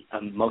the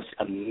most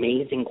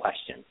amazing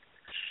question.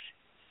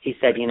 He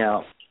said, you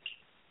know,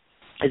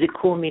 is it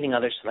cool meeting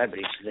other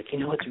celebrities? She's like, you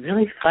know, it's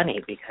really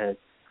funny because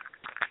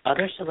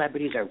other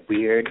celebrities are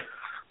weird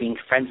being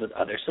friends with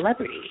other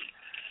celebrities.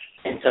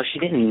 And so she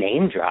didn't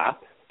name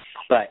drop,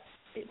 but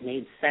it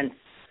made sense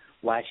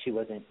why she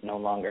wasn't no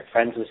longer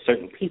friends with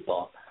certain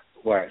people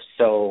who are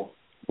so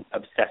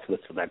obsessed with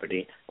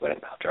celebrity,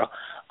 Gwyneth Paltrow.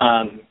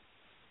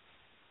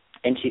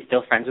 And she's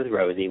still friends with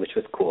Rosie, which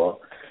was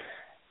cool.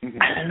 Mm-hmm.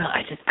 I don't know.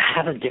 I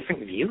have a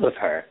different view of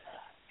her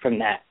from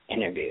that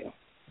interview.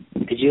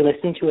 Did you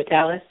listen to it,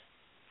 Dallas?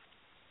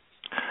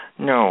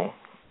 No,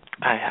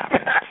 I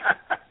haven't.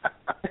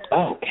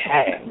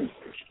 Okay.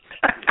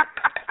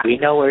 We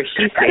know where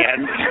she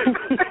stands.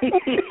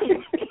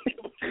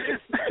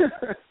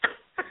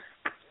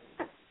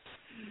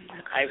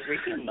 I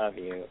freaking love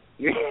you.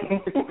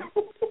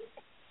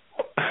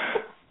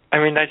 I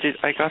mean,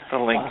 I got the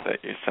link that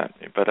you sent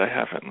me, but I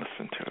haven't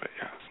listened to it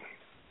yet.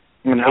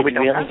 Well, now it's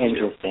really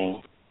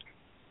interesting.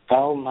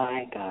 Oh,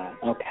 my God.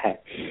 Okay.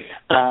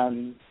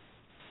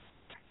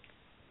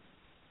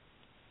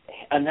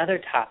 Another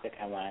topic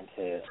I wanted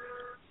to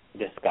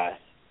discuss,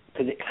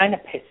 because it kind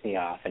of pissed me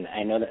off, and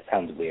I know that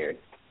sounds weird.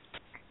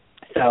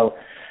 So,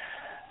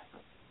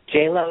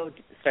 J-Lo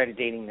started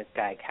dating this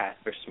guy,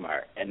 Casper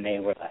Smart, and they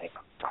were, like,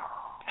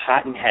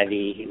 hot and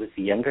heavy. He was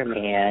the younger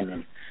man,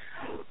 and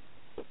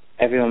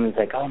everyone was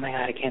like, oh, my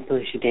God, I can't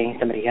believe she's dating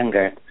somebody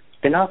younger.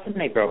 Then all of a sudden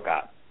they broke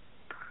up.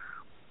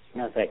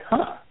 And I was like,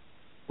 huh.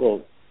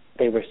 Well,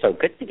 they were so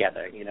good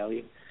together, you know.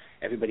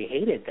 Everybody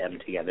hated them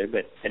together,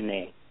 but then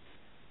they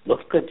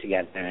looked good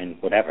together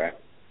and whatever.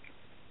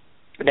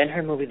 But then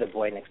her movie The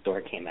Boy Next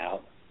Door came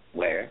out,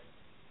 where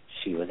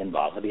she was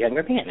involved with a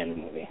younger man in the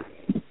movie.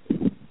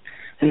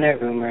 And there are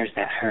rumors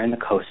that her and the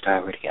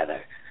co-star were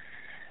together.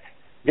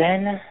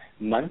 Then,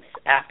 months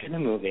after the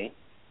movie,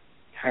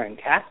 her and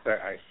Casper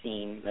are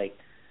seen, like,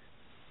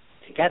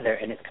 together,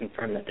 and it's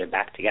confirmed that they're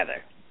back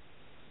together.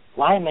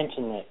 why I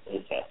mention this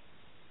is this.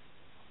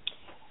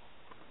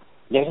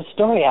 There's a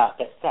story out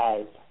that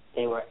says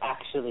they were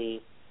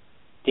actually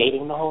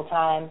dating the whole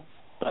time,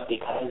 but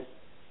because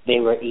they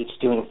were each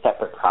doing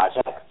separate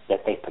projects,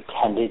 that they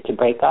pretended to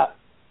break up.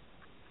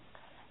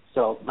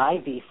 So my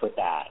beef with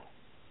that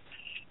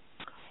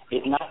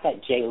is not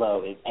that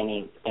J-Lo is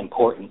any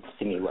importance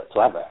to me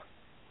whatsoever,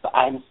 but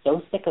I'm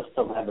so sick of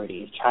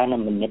celebrities trying to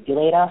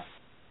manipulate us.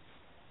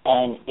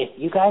 And if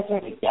you guys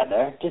are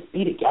together, just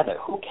be together.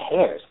 Who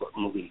cares what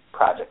movie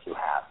projects you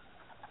have?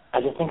 I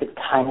just think it's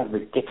kind of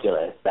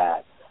ridiculous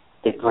that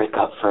they break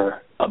up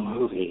for a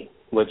movie,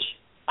 which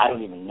I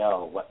don't even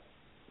know what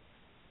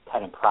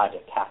kind of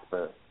project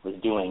Casper was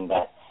doing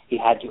that he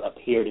had to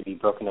appear to be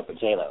broken up with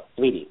J-Lo.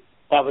 Sweetie,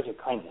 that was your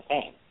claim to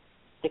fame.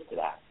 Stick to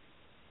that.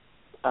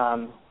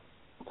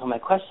 So my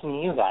question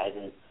to you guys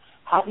is,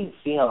 how do you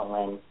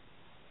feel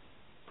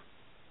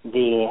when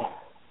the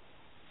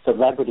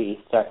celebrities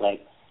start,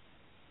 like,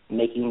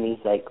 making these,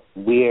 like,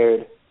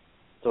 weird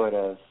sort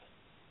of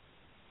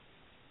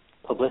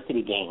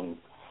publicity games,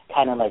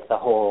 kind of like the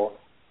whole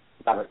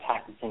Robert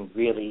Pattinson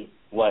really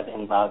was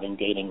in love and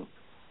dating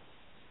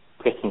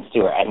Kristen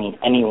Stewart? I mean,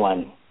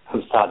 anyone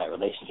who saw that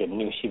relationship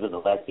knew she was a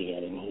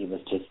lesbian and he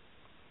was just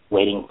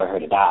waiting for her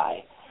to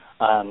die.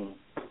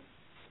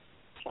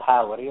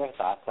 Kyle, what are your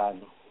thoughts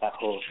on that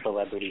whole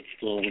celebrity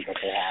scheme that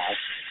they have?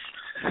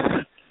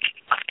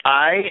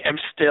 I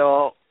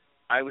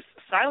was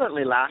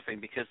silently laughing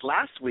because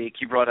last week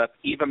you brought up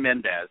Eva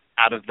Mendes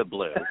out of the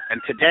blue,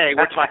 and today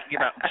we're talking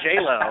about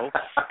J-Lo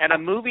and a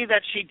movie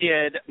that she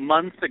did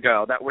months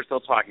ago that we're still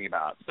talking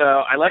about. So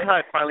I love how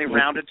I finally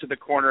rounded to the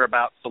corner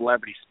about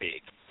celebrity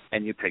speak,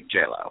 and you picked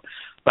J-Lo.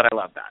 But I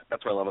love that.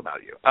 That's what I love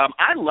about you.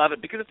 I love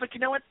it because it's like, you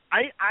know what?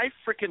 I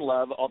freaking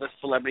love all this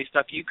celebrity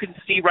stuff. You can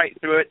see right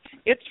through it.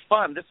 It's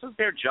fun. This is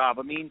their job.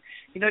 I mean,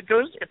 you know,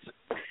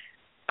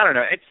 I don't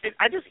know.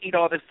 I just eat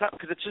all this stuff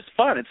because it's just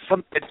fun. It's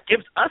fun. It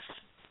gives us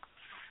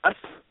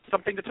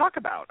something to talk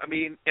about. I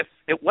mean, if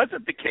it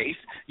wasn't the case,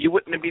 you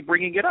wouldn't be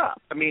bringing it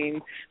up. I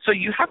mean, so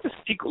you have to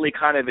secretly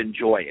kind of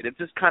enjoy it. It's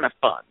just kind of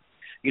fun.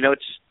 You know,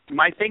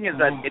 my thing is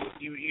that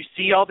you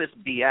see all this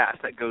BS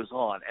that goes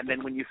on, and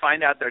then when you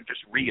find out they're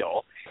just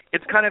real,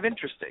 it's kind of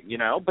interesting, you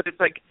know? But it's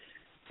like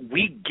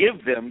we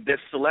give them this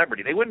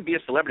celebrity. They wouldn't be a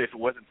celebrity if it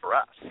wasn't for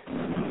us.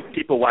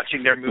 People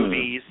watching their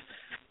movies,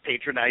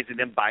 patronizing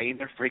them, buying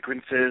their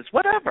fragrances,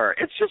 whatever.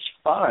 It's just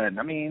fun.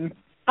 I mean,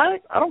 I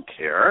don't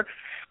care.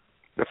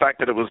 The fact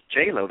that it was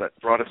J-Lo that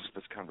brought us to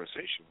this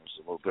conversation was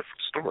a little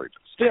different story,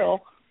 but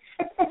still.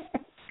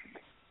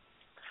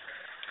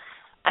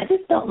 I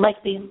just don't like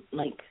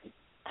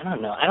I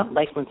don't know. I don't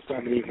like when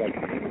celebrities, like,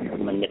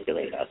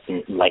 manipulate us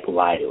and, like,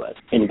 lie to us.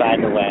 And by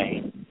the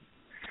way,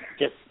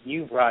 just,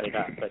 you brought it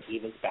up, but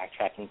Eva's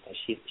backtracking, so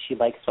she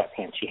likes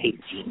sweatpants. She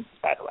hates jeans,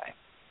 by the way.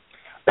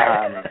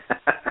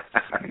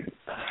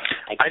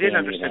 I didn't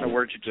understand a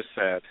word you just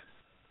said.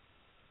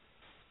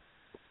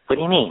 What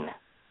do you mean?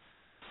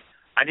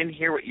 I didn't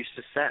hear what you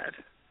just said.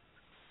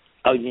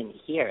 Oh, you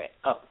didn't hear it?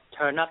 Oh,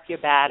 turn up your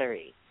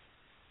battery.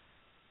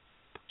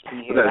 Can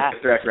you hear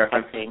that? Direct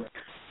reference.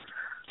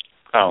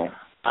 Oh.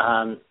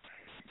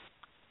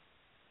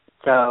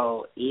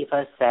 So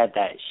Eva said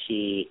that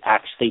she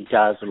actually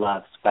does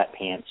love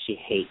sweatpants. She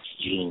hates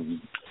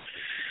jeans.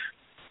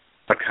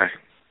 Okay.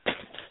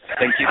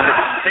 Thank you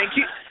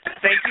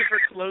for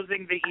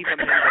closing the Eva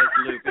Mendes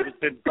loop. It has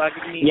been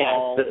bugging me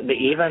all. Yes, the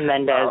Eva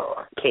Mendes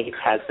case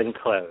has been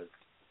closed.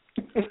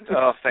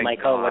 Oh, thank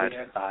Michael, God. what are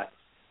your thoughts?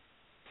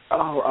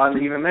 Oh, on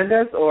Eva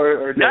Mendes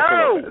or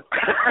no?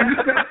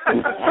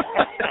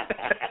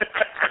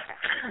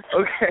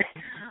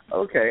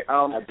 Okay.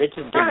 That bitch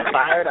is getting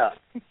fired up.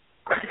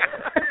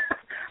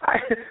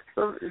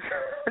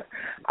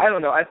 I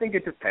don't know. I think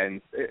it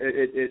depends.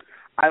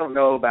 I don't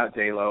know about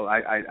J-Lo.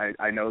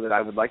 I know that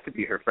I would like to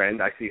be her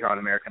friend. I see her on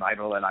American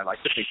Idol, and I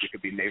like to think we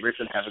could be neighbors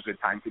and have a good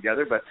time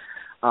together. But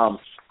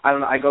I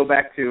don't know. I go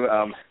back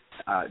to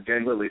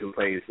Jen Lilly, who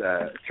plays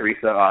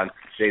Teresa on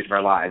Days of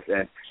Our Lives,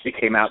 and she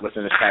came out with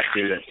an attack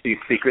that she's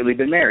secretly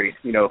been married,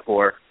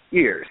 for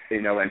years,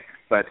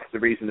 but the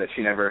reason that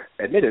she never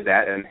admitted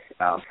that and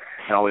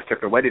always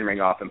took her wedding ring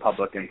off in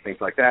public and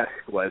things like that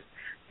was,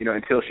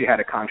 until she had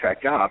a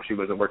contract job, she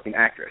was a working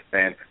actress,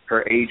 and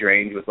her age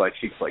range was like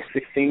she could play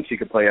 16, she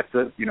could play up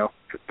to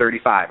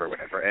 35 or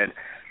whatever. And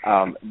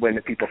when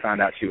the people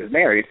found out she was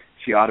married,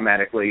 she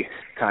automatically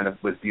kind of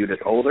was viewed as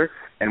older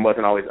and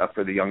wasn't always up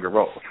for the younger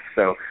roles.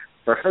 So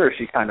for her,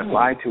 she kind of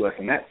lied to us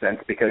in that sense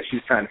because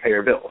she's trying to pay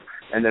her bills.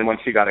 And then when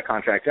she got a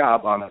contract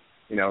job on a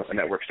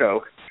network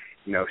show,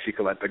 she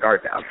could let the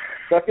guard down.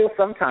 So I feel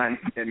sometimes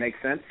it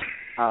makes sense,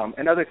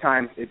 and other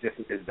times it just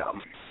is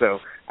dumb. So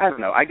I don't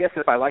know. I guess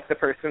if I like the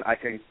person, I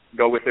can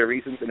go with their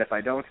reasons, and if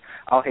I don't,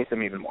 I'll hate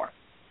them even more.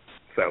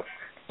 So,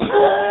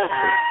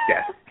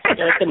 yeah.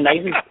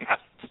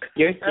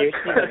 You're seriously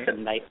like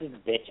the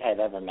nicest bitch I've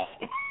ever met.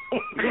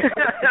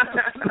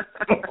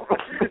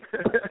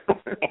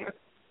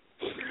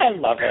 I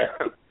love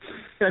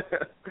it.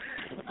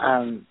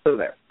 So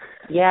there.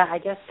 Yeah, I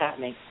guess that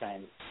makes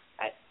sense.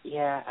 I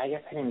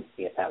guess I didn't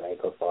see it that way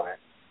before.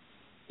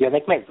 You're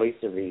like my voice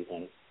of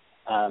reason.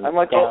 I'm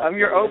like, Dallas, I'm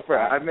your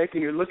Oprah. I'm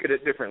making you look at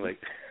it differently.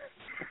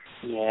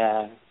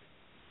 Yeah.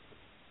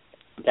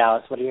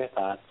 Dallas, what are your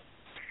thoughts?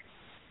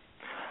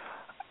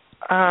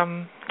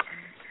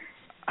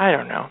 I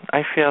don't know.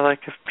 I feel like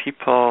if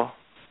people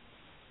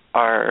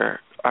are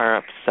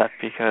upset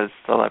because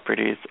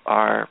celebrities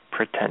are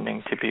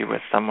pretending to be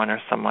with someone or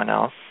someone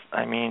else,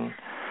 I mean,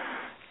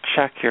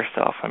 check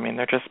yourself. I mean,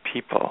 they're just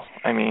people.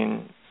 I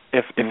mean,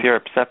 if you're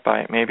upset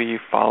by it, maybe you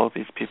follow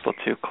these people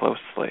too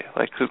closely.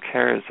 Like, who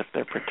cares if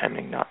they're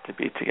pretending not to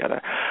be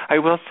together? I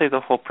will say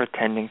the whole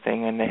pretending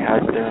thing, and they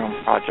had their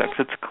own projects.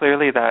 It's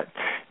clearly that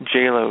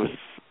J-Lo's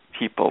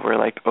people were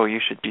like, oh, you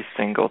should be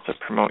single to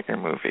promote your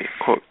movie,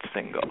 quote,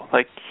 single.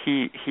 Like,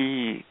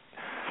 he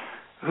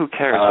who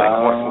cares?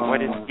 Like,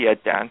 what is he, a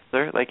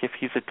dancer? Like, if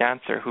he's a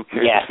dancer, who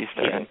cares if he's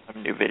in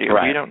some new video?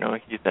 Right. We don't know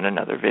if he's in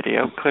another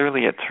video.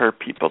 Clearly, it's her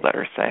people that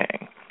are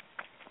saying,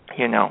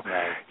 you know,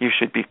 you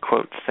should be,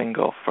 quote,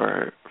 single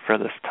for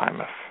this time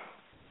of,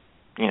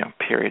 you know,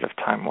 period of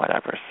time,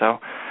 whatever. So,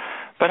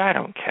 but I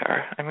don't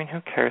care. I mean,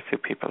 who cares who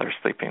people are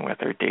sleeping with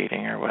or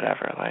dating or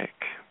whatever? Like,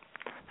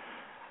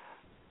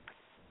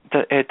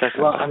 it doesn't.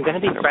 Well, I'm going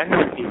to be friends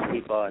with these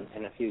people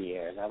in a few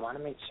years. I want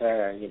to make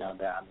sure, you know,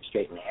 they're on the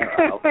straight and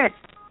narrow.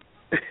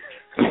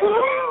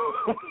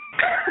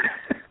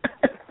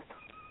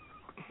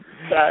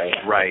 Sorry.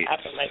 Right. I'm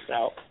laughing at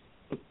myself.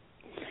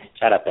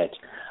 Shut up, bitch.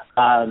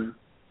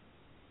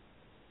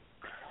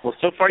 Well,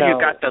 so far you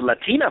got the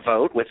Latina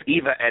vote with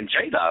Eva and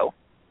J-Lo.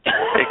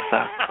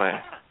 Exactly.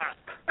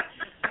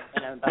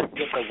 And I'm about to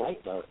get the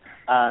white vote.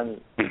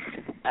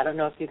 I don't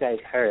know if you guys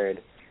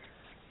heard,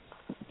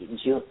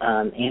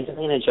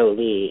 Angelina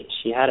Jolie,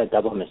 she had a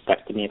double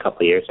mastectomy a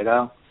couple years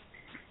ago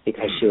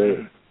because she was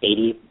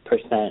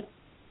 80%,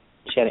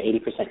 she had an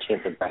 80%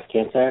 chance of breast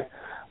cancer.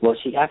 Well,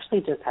 she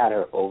actually just had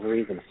her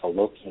ovaries and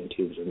fallopian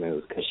tubes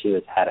removed because she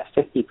had a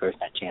 50%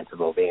 chance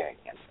of ovarian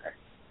cancer.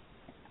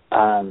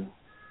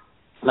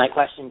 My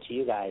question to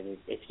you guys is,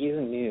 if you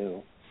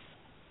knew,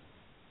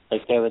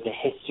 like, there was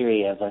a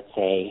history of, let's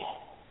say,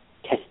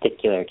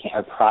 testicular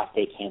or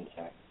prostate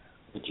cancer,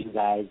 would you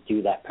guys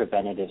do that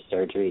preventative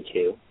surgery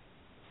too?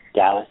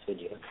 Dallas,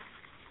 would you?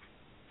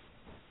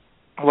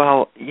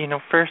 Well, you know,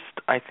 first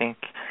I think,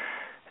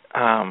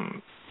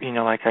 you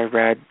know, like I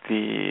read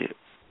the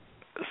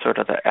sort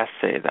of the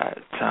essay that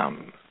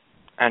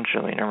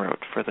Angelina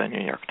wrote for the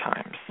New York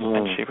Times,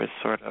 and she was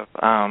sort of,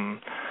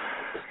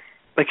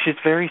 like, she's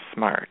very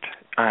smart,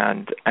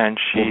 and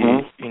she,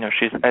 you know,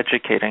 she's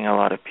educating a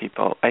lot of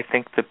people. I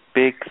think the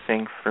big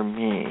thing for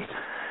me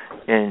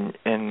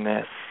in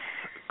this,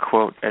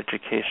 quote,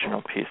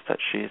 educational piece that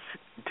she's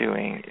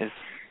doing is,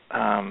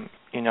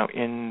 you know,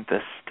 in the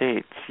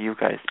States, you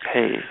guys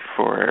pay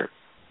for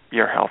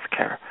your health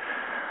care.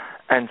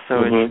 And so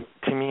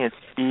to me, it's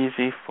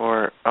easy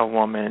for a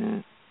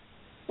woman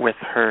with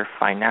her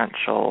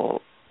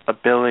financial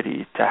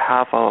ability to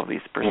have all of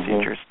these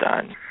procedures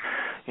done,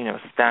 you know,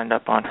 stand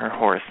up on her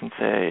horse and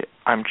say,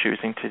 I'm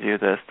choosing to do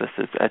this. This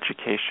is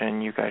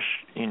education. You guys,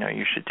 you know,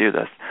 you should do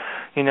this.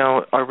 You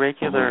know, a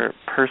regular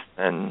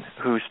person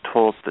who's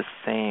told the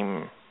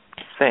same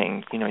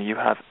thing, you know, you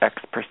have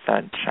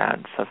X%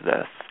 chance of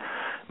this,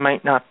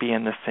 might not be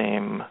in the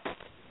same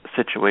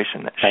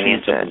situation that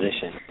she's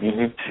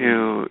in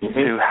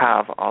to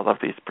have all of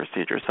these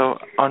procedures. So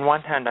on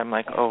one hand, I'm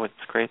like, oh, it's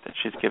great that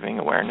she's giving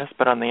awareness,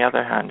 but on the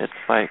other hand, it's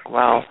like,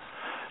 well,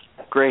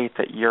 great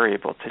that you're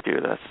able to do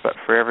this, but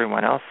for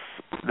everyone else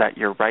that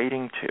you're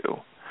writing to,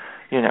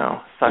 you know,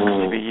 sucks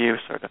to be you,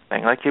 sort of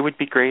thing. Like, it would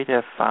be great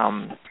if,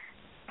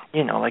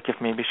 you know, like if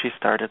maybe she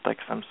started like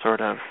some sort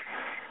of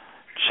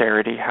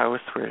charity house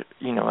where,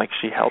 you know, like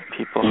she helped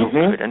people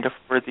who couldn't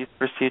afford these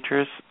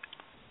procedures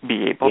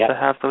be able to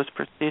have those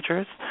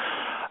procedures.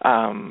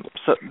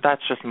 So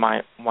that's just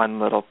my one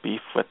little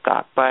beef with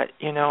that. But,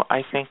 you know,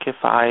 I think if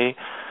I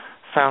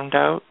found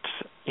out,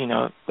 you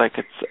know, like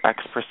it's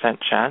X%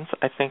 chance,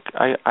 I think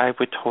I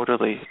would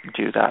totally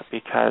do that,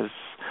 because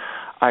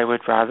I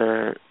would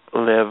rather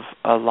live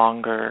a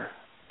longer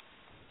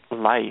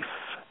life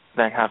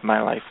than have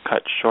my life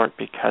cut short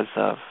because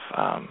of,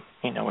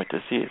 you know, a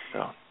disease.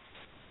 So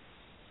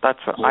that's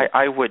what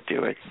I would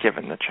do it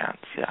given the chance,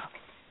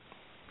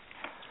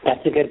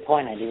 That's a good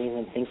point. I didn't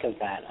even think of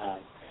that,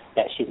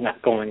 that she's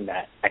not going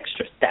that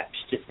extra step.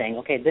 She's just saying,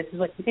 okay, this is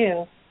what you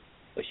do,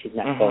 but she's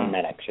not going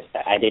that extra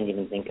step. I didn't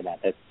even think of that.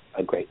 That's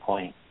a great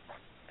point.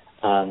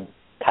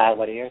 Kyle,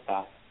 what are your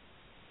thoughts?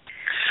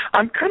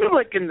 I'm kind of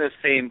like in the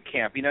same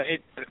camp. You know,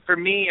 for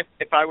me,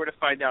 if I were to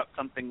find out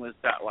something was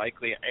that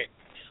likely,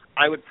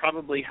 I would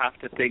probably have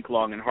to think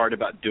long and hard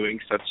about doing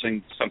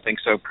something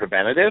so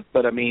preventative.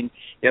 But, I mean,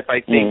 if I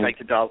think, like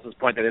to Dallas's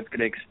point, that it's going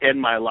to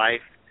extend my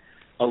life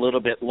a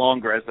little bit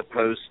longer as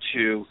opposed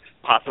to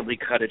possibly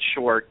cut it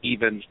short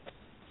even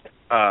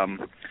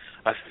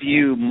a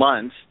few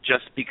months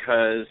just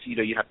because, you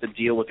know, you have to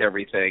deal with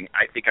everything,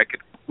 I think I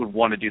would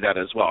want to do that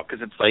as well,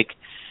 because it's like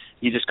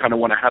you just kind of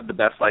want to have the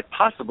best life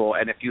possible.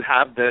 And if you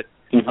have the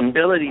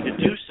ability to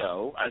do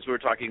so, as we were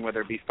talking,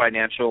 whether it be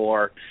financial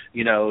or,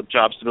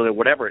 job stability, or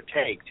whatever it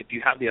takes, if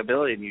you have the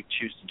ability and you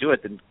choose to do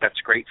it, then that's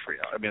great for you.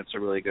 I mean, it's a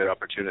really good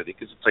opportunity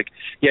because it's like,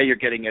 yeah, you're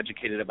getting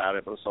educated about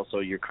it, but it's also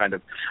you're kind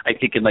of, I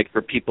think,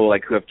 for people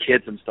like who have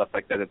kids and stuff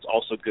like that, it's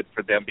also good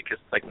for them because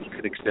like you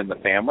could extend the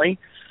family.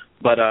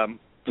 But I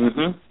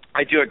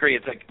do agree.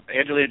 It's like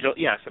Angelina Jolie.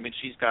 Yes, I mean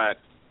she's got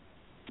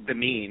the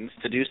means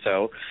to do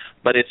so,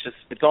 but it's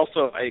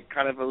also I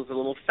kind of was a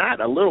little sad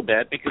a little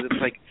bit because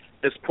it's like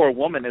this poor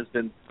woman has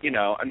been,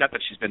 not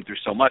that she's been through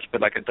so much,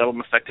 but like a double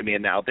mastectomy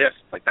and now this,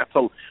 like that's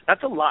a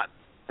lot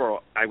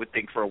for, I would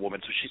think, for a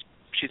woman. So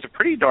she's a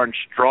pretty darn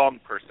strong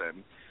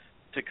person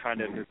to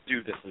kind of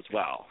do this as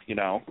well,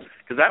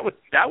 because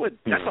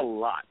that's a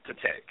lot to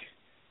take.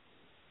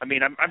 I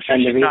mean, I'm sure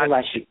she's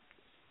not.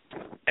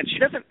 And she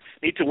doesn't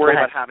need to worry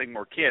about having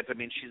more kids. I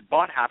mean, she's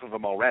bought half of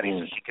them already,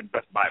 so she can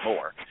buy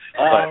more.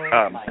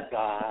 My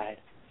God.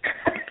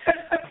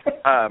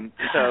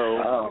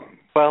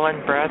 Well,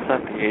 and Brad's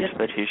at the age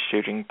that he's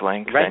shooting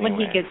blanks right anyway. When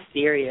he gets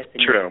serious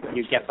and True.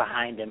 You get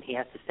behind him, he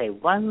has to say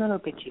one little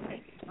bitchy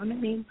thing, one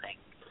mean thing.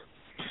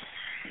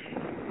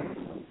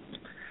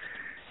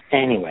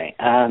 Anyway,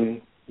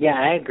 yeah,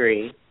 I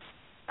agree.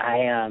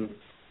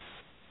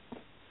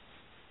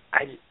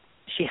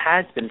 She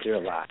has been through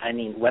a lot. I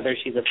mean, whether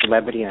she's a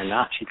celebrity or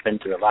not, she's been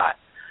through a lot.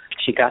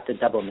 She got the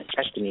double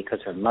mastectomy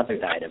because her mother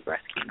died of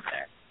breast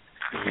cancer.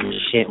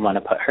 She didn't want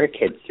to put her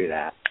kids through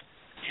that.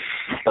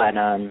 But,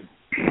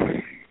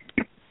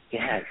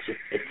 yeah,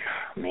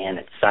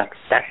 it sucks.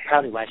 That's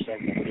probably why she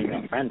has no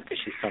female friends, because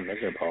she's so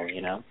miserable,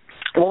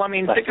 Well, I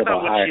mean, think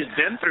about what she's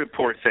been through,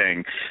 poor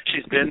thing.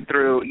 She's been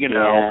through,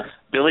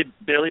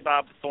 Billy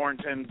Bob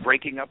Thornton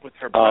breaking up with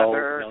her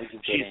brother. No,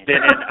 she's been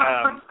in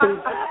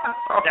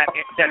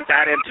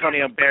that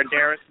Antonio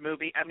Banderas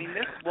movie. I mean,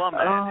 this woman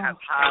has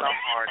had a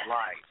hard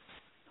life.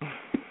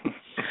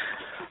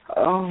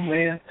 Oh,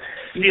 man.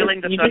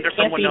 Stealing the thunder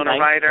from Winona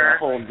Ryder. A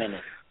whole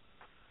minute.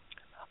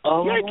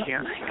 Oh, yeah, I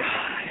can. My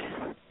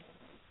God.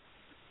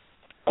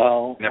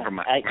 Oh, never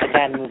mind. I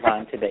gotta move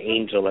on to the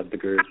angel of the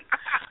group.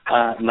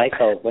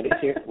 Michael, what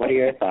are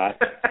your thoughts?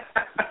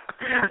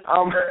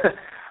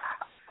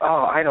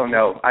 I don't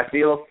know. I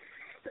feel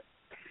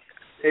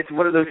it's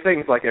one of those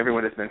things, like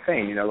everyone has been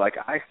saying. Like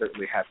I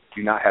certainly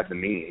do not have the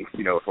means,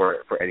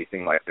 for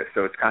anything like this.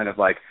 So it's kind of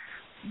like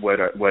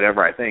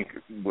whatever I think,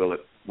 will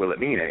it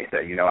mean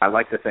anything? I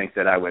like to think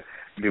that I would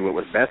do what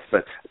was best,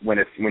 but when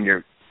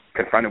you're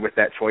confronted with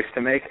that choice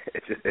to make,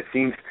 it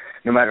seems,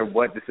 no matter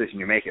what decision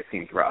you make, it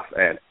seems rough.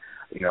 And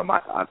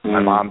my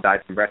mom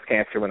died from breast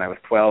cancer when I was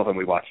 12, and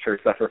we watched her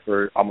suffer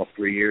for almost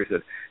 3 years.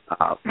 And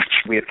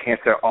we have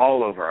cancer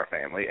all over our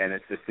family, and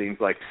it just seems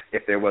like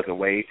if there was a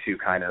way to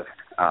kind of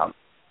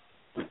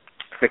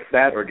fix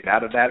that or get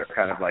out of that, or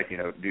kind of like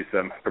do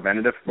some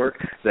preventative work,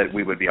 that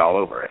we would be all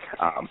over it.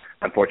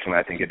 Unfortunately,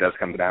 I think it does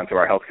come down to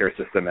our healthcare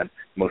system and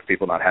most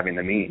people not having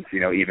the means.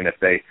 Even if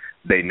they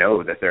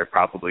know that they're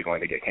probably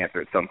going to get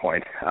cancer at some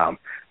point,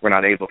 we're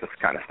not able to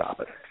kind of stop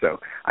it. So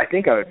I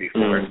think I would be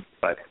for it,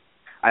 but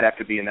I'd have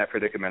to be in that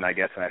predicament, I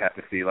guess, and I'd have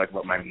to see like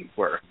what my means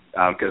were,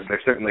 because they're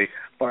certainly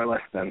far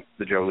less than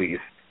the Jolies.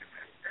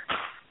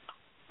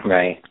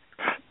 Right.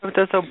 So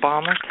does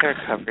Obamacare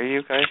cover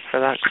you guys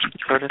for that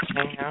sort of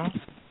thing now?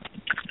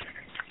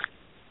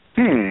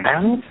 I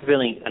don't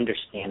really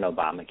understand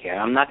Obamacare.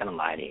 I'm not going to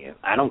lie to you.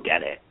 I don't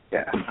get it.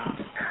 Yeah.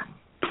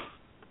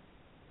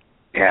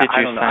 Did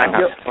you sign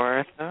up for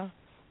it, though?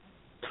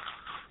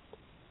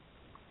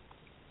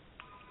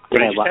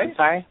 Did I what? I'm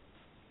sorry?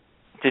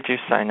 Did you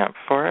sign up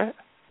for it?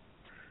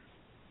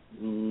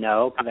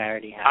 No, because I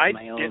already have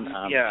my own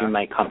through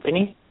my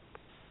company.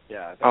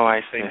 Yeah.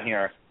 I see. Same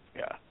here.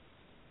 Yeah.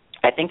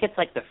 I think it's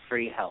like the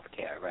free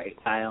healthcare, right,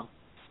 Kyle?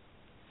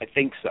 I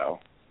think so.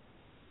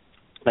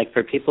 Like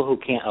for people who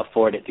can't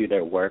afford it through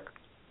their work,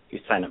 you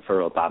sign up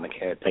for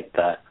Obamacare. It's like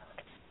the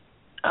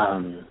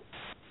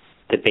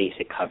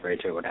basic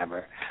coverage or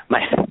whatever.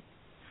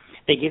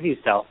 They give you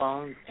cell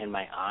phones, and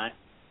my aunt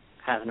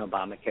has an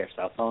Obamacare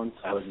cell phone,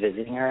 so I was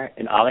visiting her,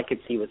 and all I could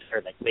see was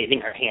her like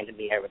waving her hand in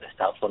the air with a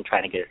cell phone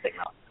trying to get a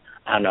signal.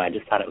 I don't know, I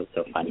just thought it was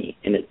so funny,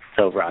 and it's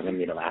so wrong of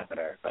me to laugh at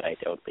her, but I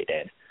totally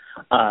did.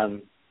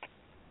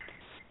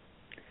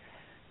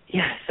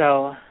 Yeah,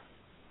 so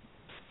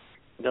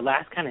the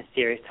last kind of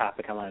serious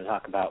topic I wanted to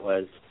talk about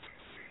was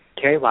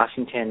Kerry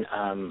Washington,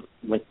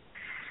 when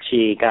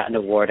she got an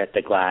award at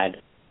the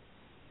GLAAD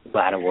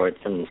Awards,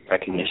 some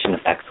recognition of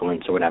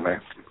excellence or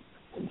whatever,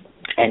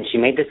 and she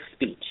made this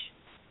speech.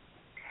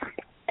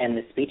 And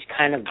the speech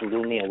kind of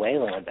blew me away a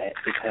little bit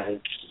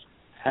because,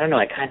 I don't know,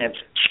 do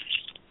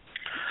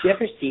you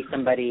ever see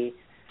somebody,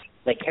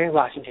 like Kerry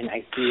Washington,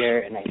 I see her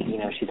and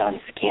she's on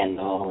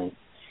Scandal, and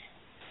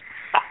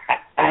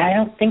I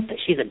don't think that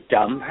she's a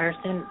dumb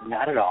person,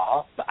 not at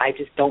all, but I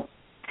guess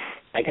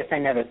I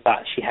never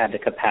thought she had the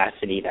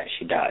capacity that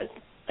she does.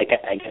 Like,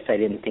 I guess I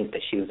didn't think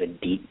that she was a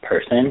deep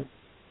person.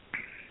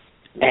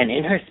 And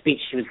in her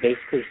speech, she was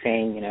basically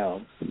saying,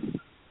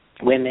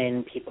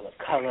 women, people of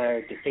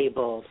color,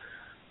 disabled,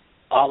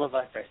 all of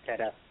us are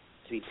set up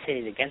to be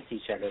pitted against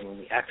each other when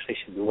we actually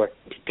should be working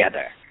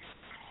together.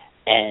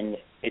 And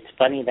it's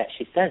funny that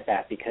she says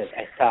that because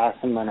I saw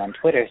someone on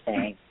Twitter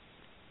saying,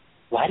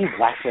 why do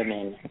black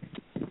women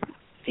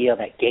feel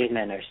that gay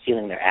men are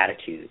stealing their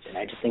attitudes? And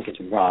I just think it's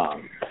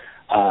wrong.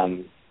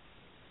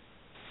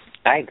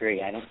 I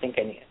agree. I don't think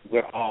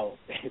we're all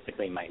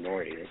basically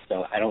minorities,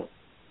 so I don't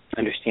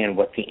understand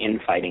what the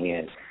infighting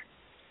is.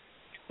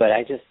 But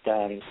I just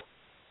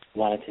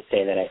wanted to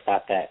say that I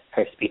thought that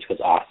her speech was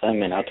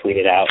awesome, and I'll tweet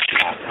it out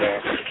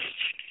after.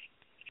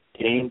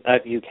 Did any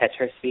of you catch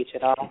her speech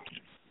at all?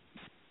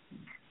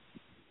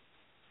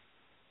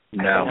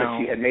 No, but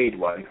she had made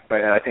one.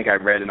 But I think I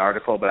read an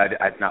article, but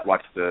I've not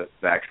watched the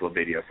actual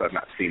video, so I've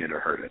not seen it or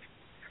heard it.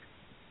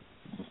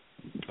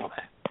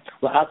 Okay.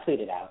 Well, I'll tweet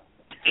it out.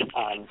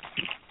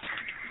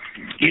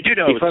 You do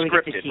know it was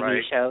scripted, TV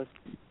right? Shows.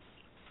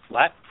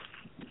 What?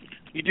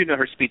 You do know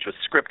her speech was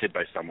scripted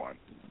by someone.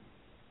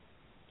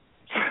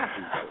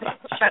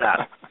 Shut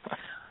up.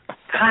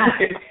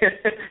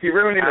 You're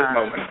ruining this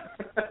moment.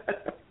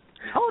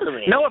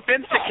 Totally. No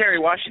offense to Kerry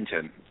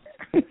Washington.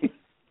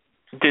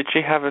 Did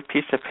she have a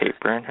piece of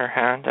paper in her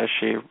hand as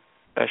she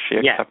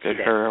accepted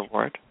her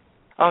award?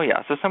 Oh,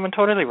 yeah, so someone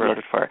totally wrote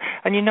it for her.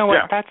 And you know what?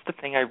 Yeah. That's the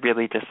thing I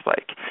really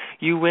dislike.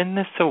 You win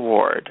this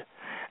award,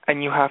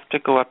 and you have to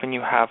go up and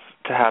you have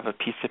to have a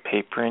piece of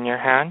paper in your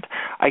hand.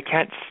 I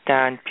can't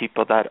stand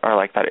people that are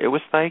like that. It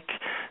was like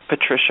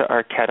Patricia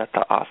Arquette at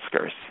the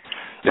Oscars.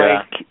 Yeah.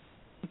 Like,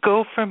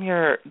 go from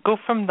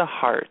the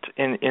heart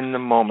in the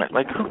moment.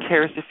 Like, who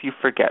cares if you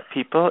forget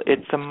people?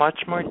 It's a much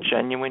more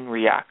genuine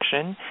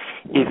reaction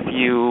if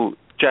you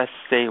just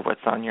say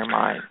what's on your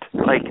mind.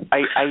 Like,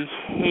 I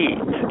hate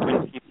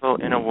when people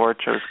in award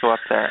shows go up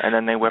there and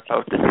then they whip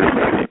out this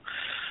paper.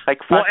 Like,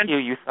 fuck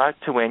you thought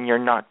to win, you're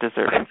not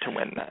deserving to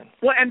win then.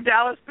 Well, and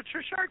Dallas,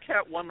 Patricia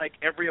Arquette won, like,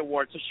 every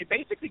award, so she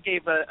basically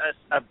gave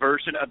a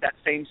version of that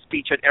same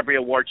speech at every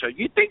award show.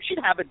 You'd think she'd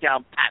have it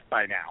down pat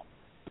by now.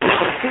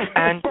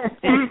 And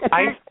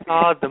I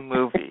saw the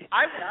movie.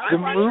 The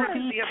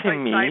movie, to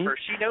me,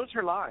 she knows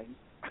her lines.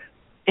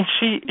 And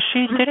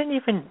she didn't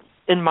even,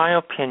 in my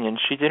opinion,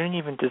 she didn't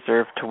even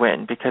deserve to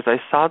win because I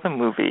saw the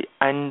movie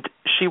and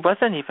she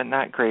wasn't even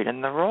that great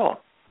in the role.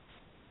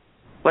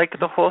 Like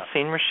the whole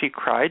scene where she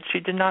cried, she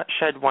did not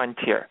shed one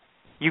tear.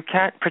 You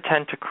can't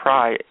pretend to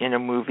cry in a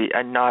movie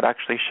and not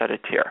actually shed a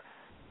tear.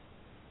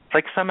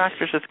 Like some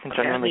actresses can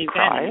genuinely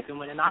cry. You can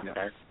win an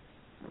Oscar.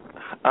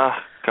 Oh,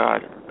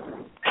 God.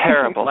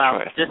 Terrible well,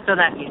 choice. Just so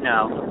that you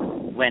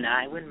know, when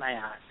I win my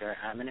Oscar,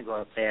 I'm going to go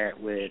up there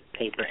with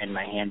paper in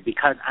my hand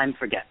because I'm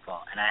forgetful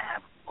and I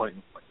have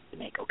important points to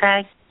make,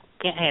 okay?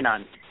 Can't hang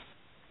on.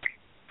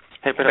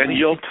 Hey, but at least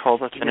you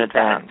told us in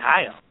advance.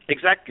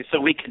 Exactly, so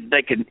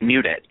they can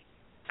mute it.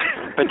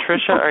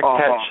 Patricia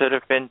Arquette should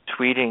have been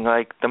tweeting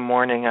like the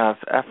morning of,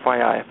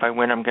 FYI, if I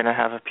win, I'm going to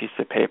have a piece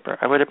of paper.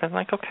 I would have been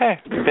like, okay,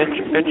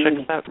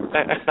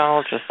 bitch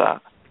acknowledges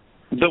that.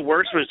 The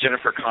worst was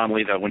Jennifer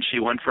Connelly, though, when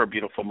she won for A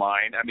Beautiful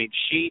Mind. I mean,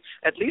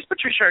 at least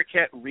Patricia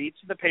Arquette reads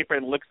the paper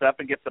and looks up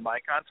and gets the eye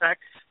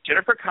contact.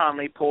 Jennifer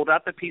Connelly pulled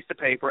out the piece of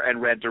paper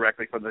and read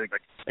directly from the thing.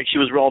 Like she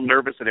was real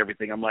nervous and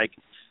everything. I'm like,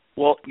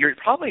 well, you're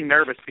probably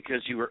nervous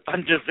because you were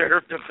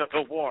undeserved of the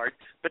award,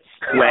 but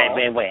still,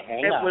 wait,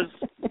 hang on. Was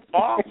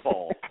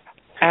awful.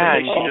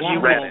 And you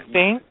would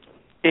think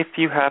if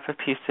you have a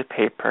piece of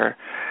paper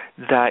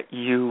that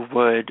you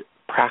would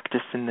practice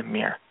in the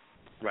mirror.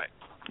 Right.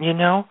 You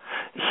know,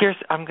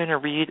 I'm going to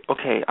read,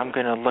 okay, I'm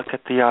going to look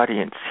at the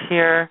audience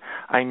here.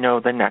 I know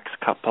the next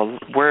couple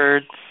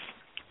words.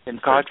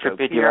 God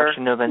forbid you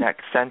actually know the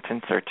next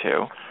sentence or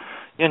two.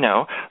 You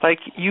know, like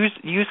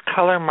use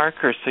color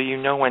markers so you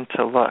know when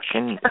to look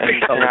and you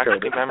can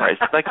actually memorize.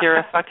 Like you're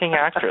a fucking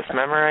actress.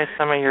 Memorize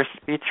some of your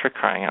speech for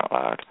crying out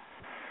loud.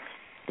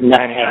 No,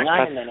 hang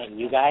on a minute.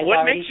 You guys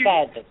already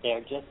said that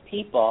they're just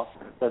people,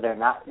 so they're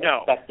not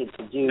expected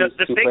to do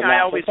the thing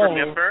I always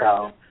remember.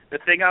 So. The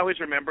thing I always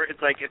remember is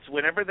like it's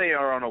whenever they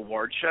are on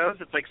award shows,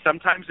 it's like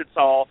sometimes it's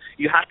all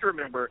you have to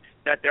remember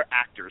that they're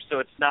actors, so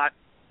it's not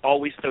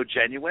always so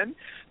genuine.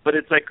 But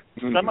it's like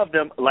some of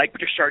them, like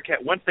Patricia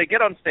Arquette, once they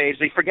get on stage,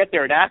 they forget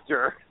they're an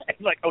actor. And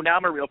like, oh, now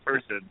I'm a real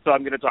person, so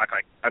I'm going to talk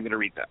like I'm going to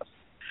read this.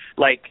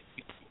 Like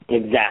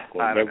exactly,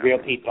 they're real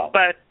people.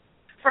 But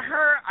for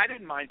her, I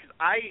didn't mind because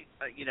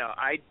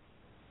I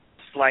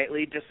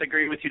slightly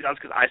disagree with you,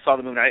 because I saw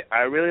the movie.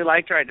 I really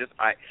liked her.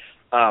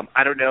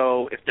 I don't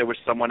know if there was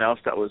someone else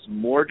that was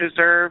more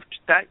deserved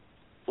that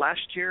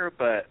last year,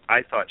 but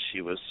I thought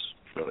she was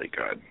really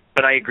good.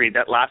 But I agree,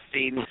 that last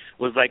scene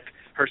was like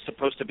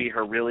supposed to be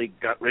her really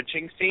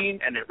gut-wrenching scene,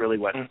 and it really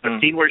wasn't. The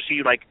scene where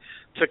she like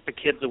took the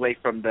kids away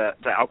from the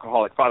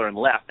alcoholic father and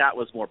left, that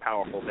was more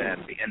powerful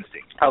than the end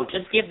scene. Oh,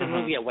 just give the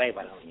movie away,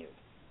 why don't you?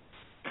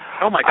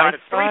 Oh my God,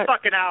 it's 3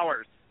 fucking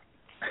hours.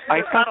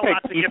 I thought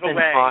that Ethan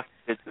Hawke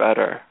did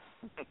better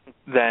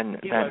than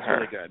her.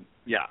 Really good.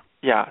 Yeah.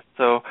 Yeah,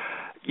 so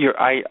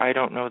I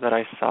don't know that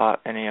I saw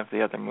any of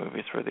the other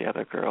movies where the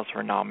other girls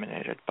were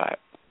nominated, but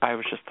I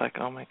was just like,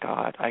 oh my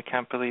God, I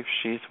can't believe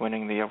she's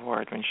winning the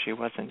award when she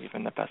wasn't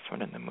even the best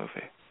one in the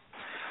movie.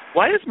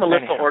 Why is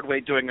Melissa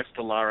Ordway doing a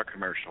Stellara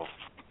commercial?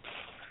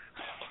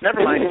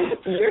 Never mind.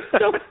 You're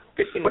so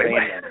freaking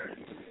random.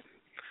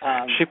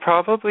 She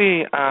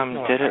probably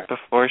did it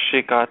before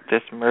she got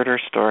this murder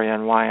story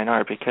on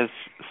YNR, because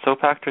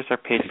soap actors are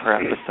paid per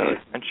episode,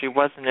 and she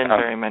wasn't in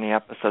very many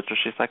episodes, so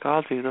she's like,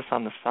 I'll do this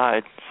on the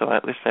side, so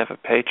at least I have a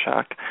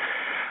paycheck.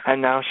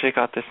 And now she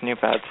got this new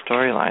bad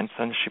storyline,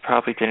 so she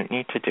probably didn't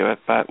need to do it,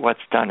 but what's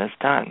done is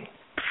done.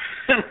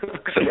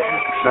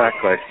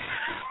 Exactly.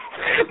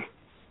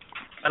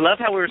 I love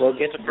how we were supposed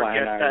to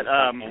forget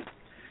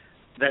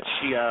that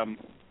she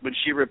when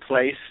she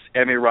replaced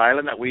Emmy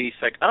Ryland, that we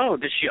like, oh,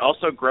 did she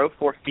also grow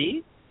 4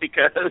 feet?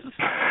 Because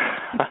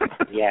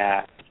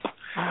yeah,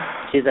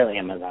 she's an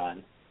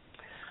Amazon.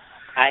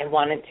 I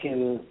wanted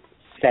to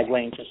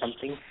segue into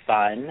something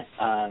fun,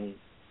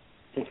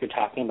 since we're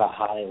talking about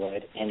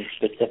Hollywood and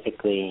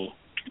specifically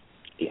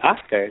the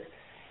Oscars.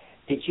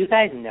 Did you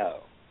guys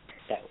know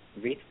that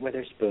Reese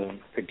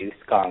Witherspoon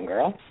produced Gone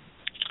Girl,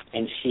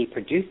 and she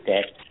produced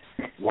it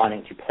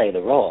wanting to play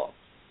the role,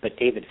 but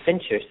David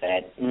Fincher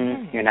said,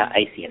 you're not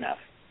icy enough.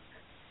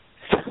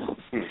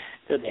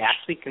 So they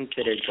actually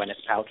considered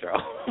Gwyneth Paltrow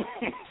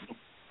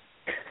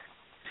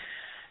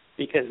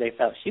because they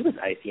felt she was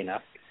icy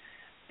enough,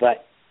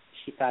 but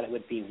she thought it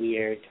would be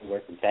weird to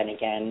work with Ben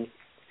again.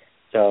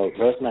 So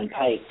Rosamund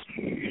Pike,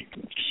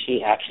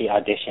 she actually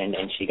auditioned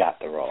and she got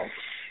the role.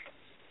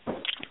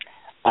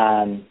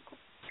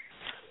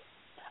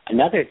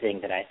 Another thing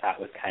that I thought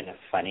was kind of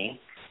funny,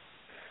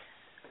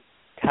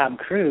 Tom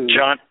Cruise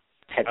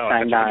had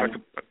signed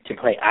on to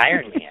play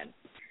Iron Man.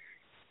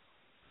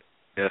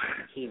 Yeah.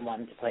 He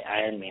wanted to play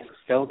Iron Man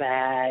so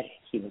bad.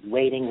 He was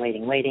waiting. They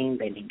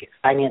didn't get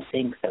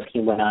financing, so he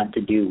went on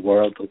to do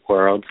World of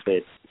Worlds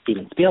with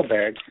Steven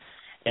Spielberg.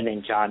 And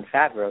then Jon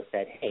Favreau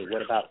said, hey,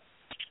 what about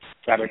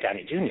Robert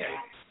Downey Jr.?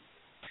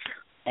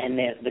 And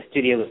the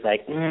studio was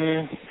like,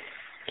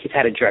 he's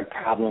had a drug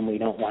problem. We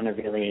don't want to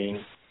really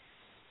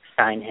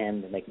sign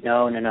him. They're like,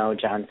 no.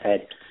 John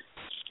said,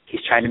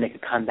 he's trying to make a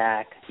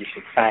comeback. You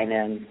should sign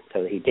him.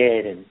 So he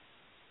did, and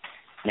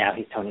now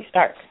he's Tony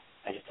Stark.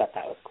 I just thought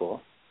that was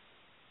cool.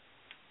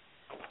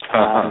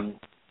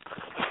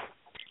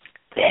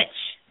 Bitch.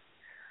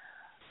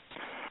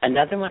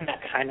 Another one that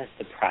kind of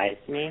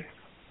surprised me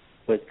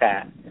was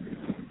that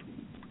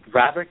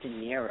Robert De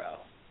Niro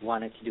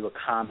wanted to do a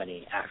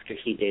comedy after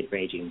he did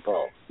Raging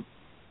Bull.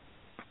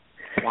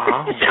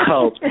 Wow.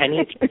 So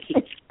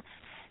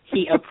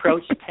he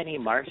approached Penny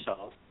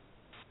Marshall,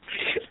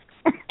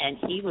 and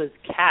he was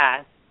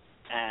cast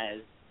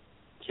as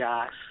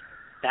Josh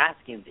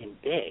Baskins in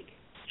Big.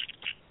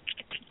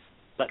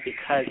 But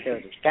because there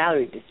was a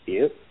salary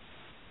dispute,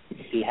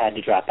 he had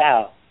to drop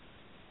out,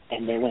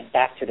 and they went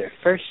back to their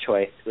first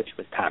choice, which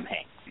was Tom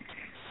Hanks.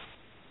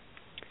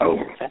 Oh,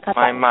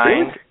 my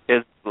mind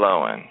is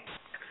blowing.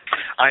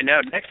 I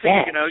know. Next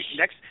thing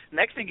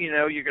you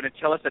know, you're going to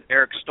tell us that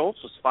Eric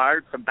Stoltz was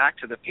fired from Back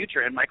to the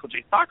Future and Michael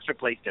J. Fox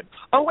replaced him.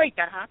 Oh, wait,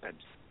 that happened.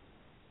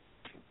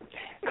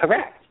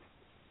 Correct.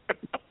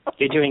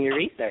 You're doing your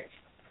research.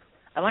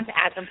 I want to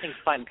add something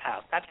fun,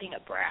 Kyle. Stop being a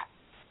brat.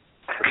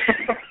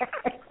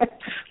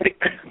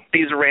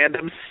 These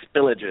random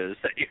spillages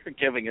that you're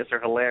giving us are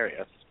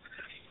hilarious.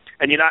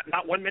 And you're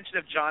not one mention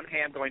of John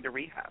Hamm going to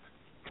rehab.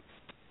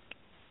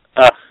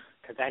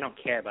 Because I don't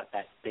care about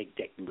that big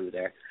dick boo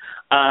there.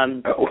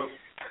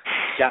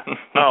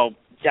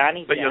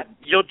 Johnny but Depp.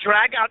 You'll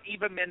drag out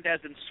Eva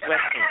Mendes in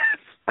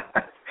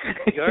sweatpants.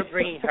 You're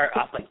bringing her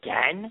up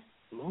again?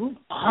 Move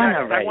on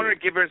already.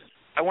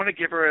 I want to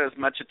give her as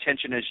much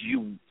attention as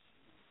you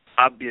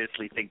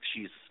obviously think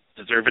she's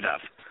deserving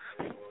of.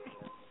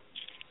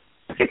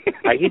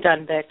 Are you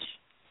done, bitch?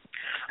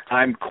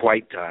 I'm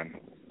quite done.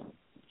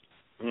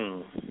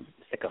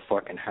 Stick a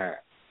fork in her.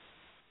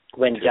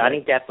 When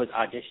Johnny Depp was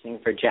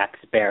auditioning for Jack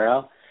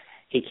Sparrow,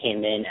 he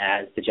came in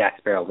as the Jack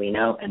Sparrow we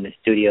know, and the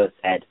studio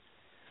said,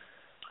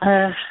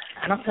 I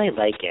don't really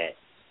like it.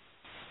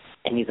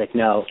 And he's like,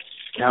 no,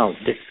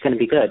 this is going to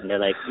be good. And they're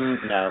like,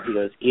 no. He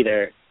goes,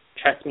 either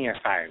trust me or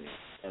fire me.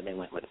 So they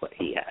went with what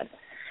he had.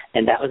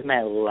 And that was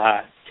my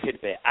last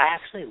tidbit. I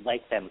actually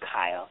like them,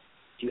 Kyle.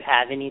 Do you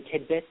have any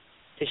tidbits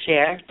to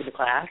share with the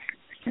class?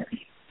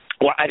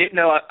 Well, I didn't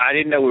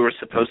know we were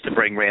supposed to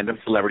bring random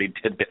celebrity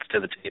tidbits to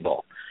the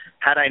table.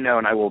 Had I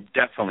known, I will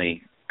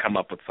definitely come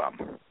up with some.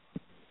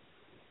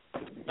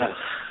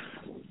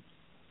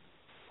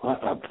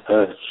 What a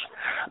push.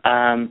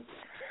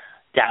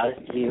 Dallas,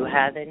 do you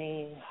have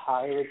any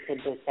Hollywood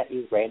tidbits that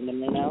you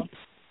randomly know?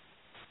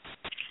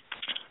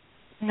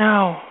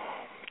 No.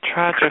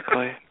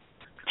 Tragically,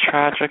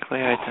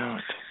 I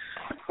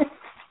don't.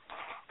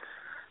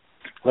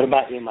 What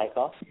about you,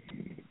 Michael?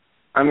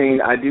 I mean,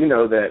 I do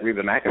know that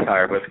Reba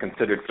McEntire was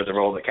considered for the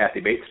role that Kathy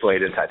Bates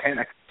played in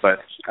Titanic, but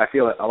I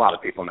feel that a lot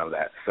of people know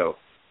that, so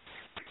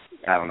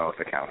I don't know if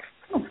it counts.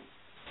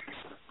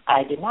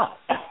 I did not.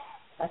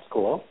 That's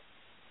cool.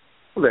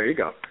 Well, there you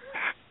go.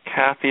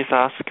 Kathy's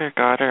Oscar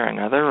got her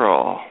another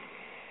role.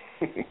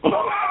 I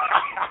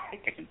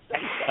can say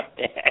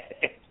something.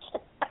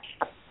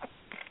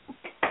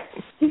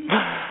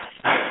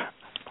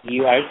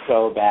 You are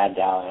so bad,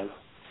 Dallas.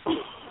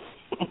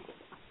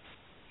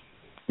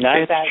 Not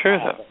it's bad, true,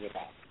 bad, though. but you're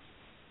bad.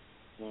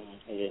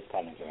 It is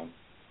kind of true.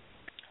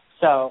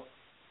 So,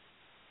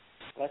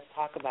 let's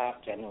talk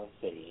about Genoa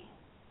City.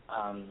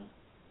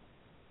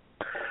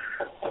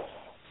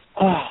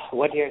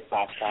 What are your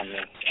thoughts on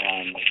this,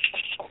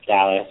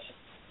 Dallas?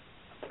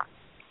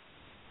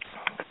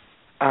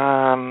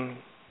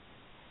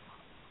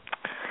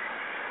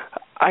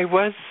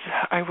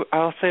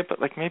 I'll say, but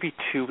like maybe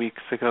 2.5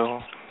 weeks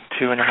ago,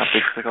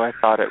 I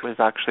thought it was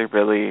actually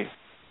really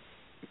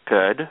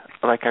good.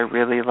 Like I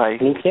really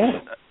liked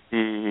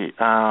the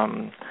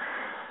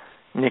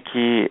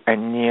Nikki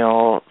and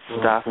Neil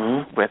stuff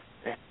with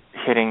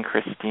hitting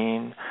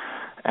Christine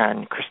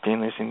and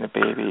Christine losing the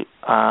baby.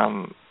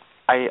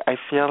 I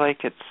feel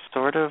like it's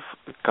sort of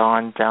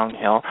gone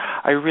downhill.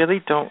 I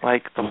really don't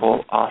like the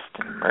whole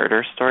Austin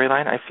murder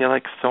storyline. I feel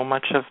like so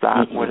much of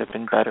that would have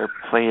been better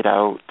played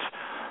out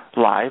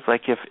live.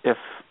 Like if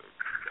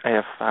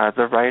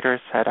the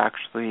writers had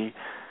actually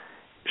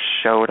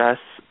showed us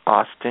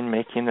Austin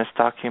making this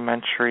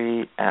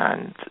documentary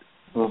and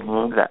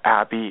the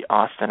Abby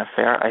Austin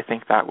affair, I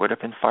think that would have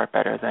been far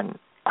better than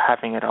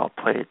having it all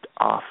played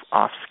off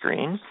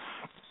screen.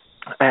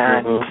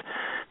 And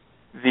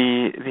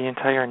the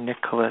entire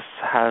Nicholas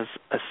has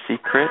a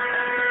secret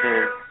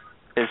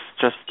is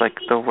just like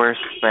the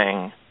worst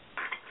thing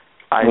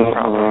I've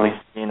probably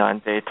seen on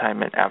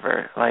daytime and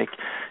ever. Like,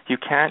 you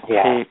can't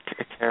take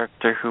a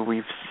character who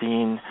we've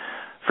seen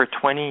for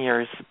 20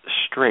 years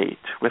straight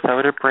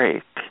without a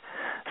break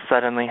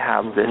suddenly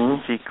have this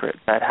secret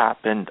that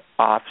happened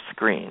off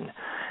screen,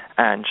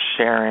 and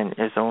Sharon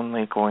is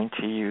only going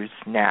to use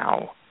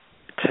now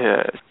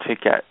to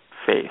get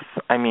Faith.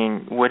 I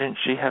mean, wouldn't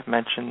she have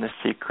mentioned the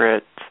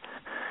secret,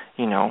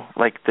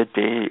 like the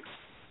day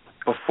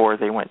before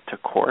they went to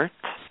court,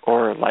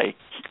 or like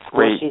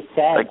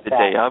the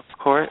day of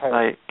court?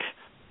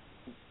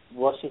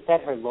 She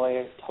said her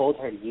lawyer told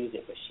her to use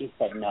it, but she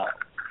said no.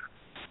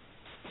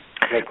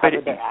 But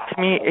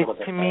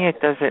to me,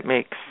 it doesn't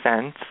make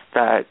sense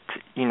that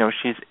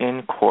she's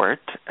in court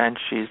and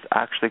she's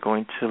actually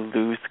going to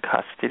lose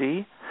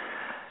custody.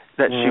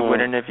 That she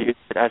wouldn't have used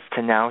it, as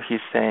to now he's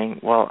saying,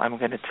 well, I'm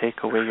going to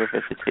take away your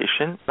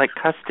visitation. Like,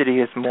 custody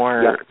is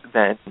more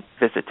than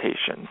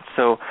visitation.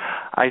 So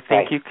I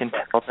think you can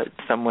tell that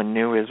someone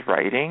new is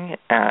writing,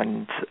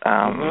 and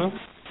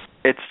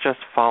it's just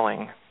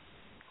falling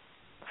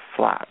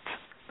flat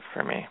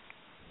for me.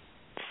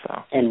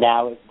 So. And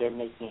now they're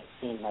making it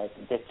seem like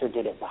Victor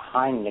did it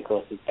behind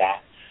Nicholas's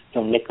back,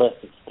 so Nicholas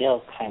is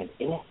still kind of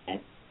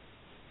innocent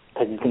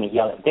because he's going to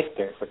yell at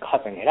Victor for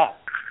covering it up.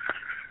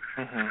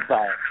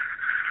 But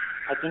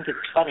I think it's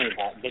funny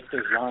that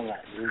Victor's yelling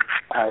at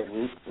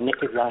Nick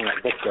is yelling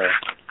at Victor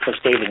for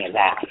saving his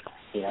ass.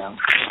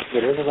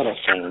 It is a little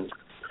strange.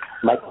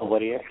 Michael,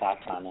 what are your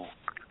thoughts on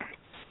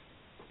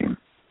it?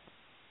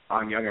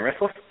 On Young and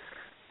Restless?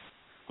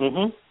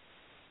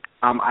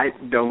 I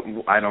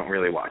don't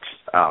really watch.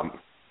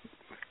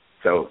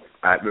 So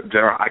I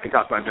can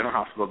talk about General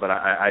Hospital, but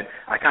I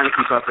kind of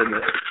keep up in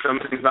some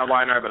things about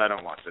YNR, but I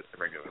don't watch it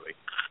regularly.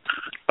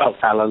 Oh,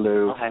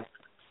 hallelujah. Okay.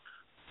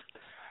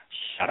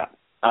 Shut up.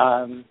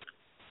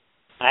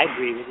 I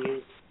agree with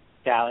you,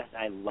 Dallas.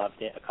 I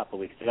loved it a couple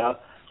weeks ago,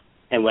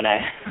 and when I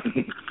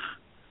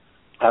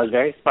was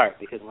very smart,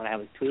 because when I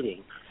was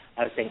tweeting,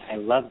 I was saying I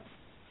love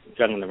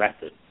Young and the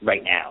Restless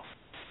right now,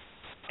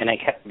 and I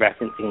kept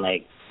referencing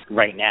like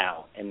right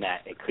now, and that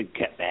it could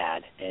get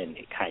bad, and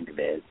it kind of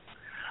is.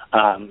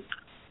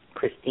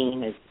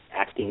 Christine is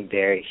acting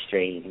very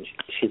strange.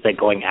 She's like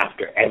going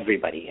after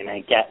everybody, and I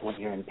get when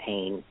you're in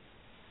pain,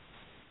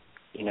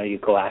 you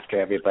go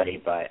after everybody,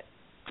 but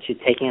she's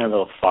taking it a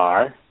little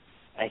far,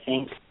 I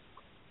think.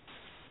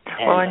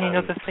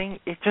 And, the thing,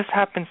 it just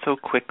happened so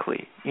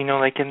quickly.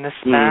 Like in the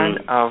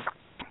span of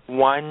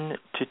 1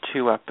 to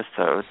 2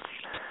 episodes,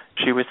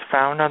 she was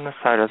found on the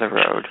side of the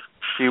road.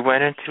 She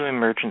went into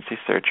emergency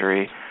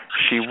surgery.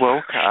 She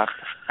woke up,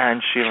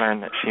 and she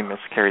learned that she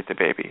miscarried the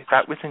baby.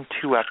 That was in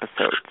 2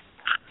 episodes.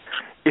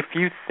 If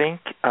you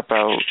think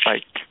about,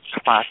 like,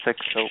 classic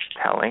soap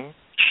telling,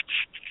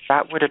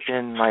 that would have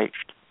been, like,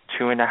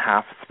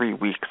 2.5, 3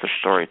 weeks of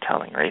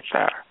storytelling right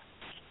there.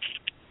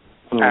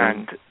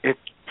 And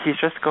he's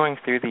just going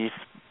through these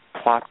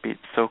plot beats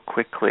so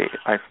quickly,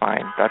 I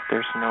find, that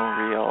there's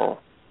no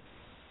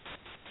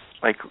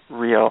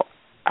real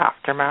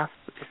aftermath,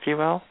 if you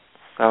will.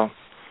 So,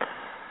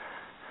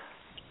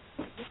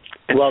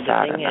 well, the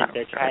thing is,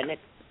 they're trying to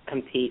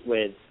compete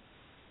with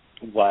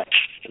what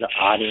the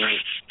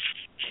audience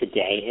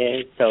today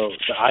is. So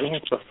the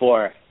audience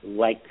before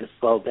liked the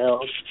slow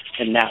build,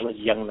 and that was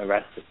Young and the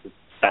Restless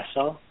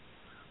special.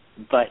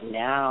 But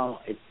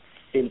now,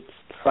 since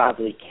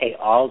probably Kay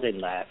Alden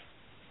left,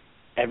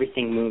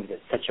 everything moves at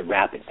such a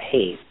rapid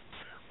pace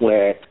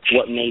where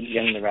what made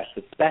Young and the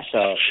Restless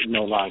special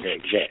no longer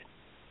exists.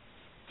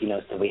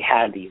 So we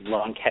had these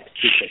long-kept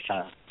secrets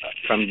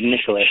from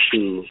Nicholas,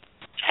 who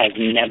has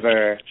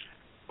never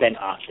been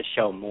off the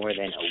show more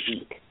than a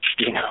week,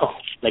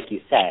 like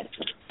you said.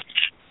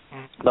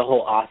 The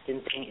whole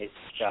Austin thing is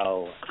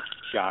so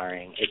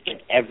jarring. It's in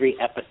every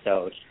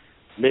episode,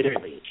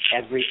 literally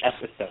every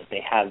episode,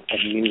 they have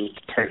a new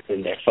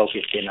person they're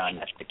focused in on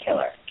that's the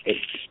killer.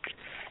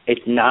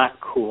 It's not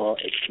cool,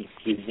 it's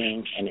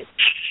confusing, and it's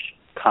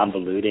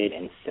convoluted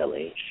and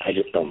silly. I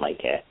just don't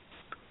like it.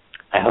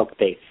 I hope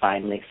they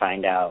finally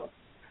find out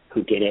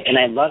who did it. And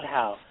I love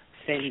how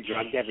Finn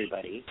drugged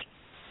everybody,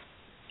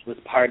 was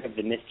part of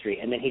the mystery,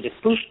 and then he just,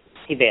 poof,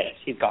 he vanished.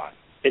 He's gone.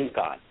 Finn's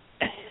gone.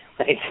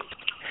 Like,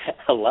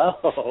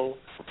 hello?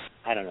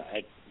 I don't know.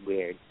 It's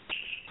weird.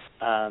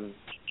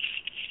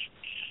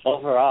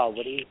 Overall,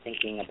 what are you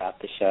thinking about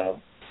the show?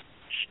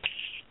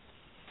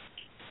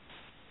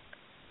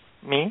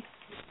 Me?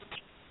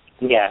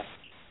 Yeah.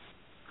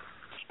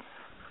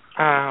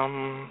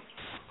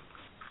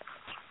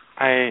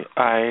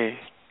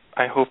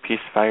 I hope he's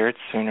fired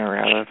sooner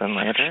rather than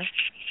later.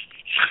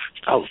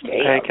 Oh,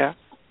 damn. I guess.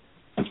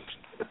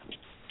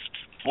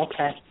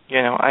 Okay.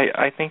 You know,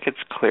 I think it's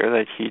clear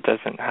that he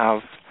doesn't have,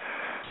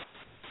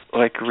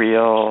 like,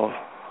 real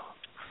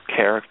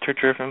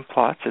character-driven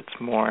plots. It's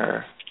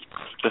more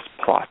just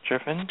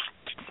plot-driven.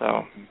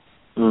 So.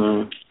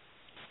 Mm.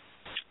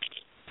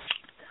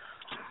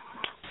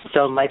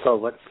 So, Michael,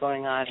 what's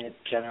going on at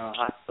General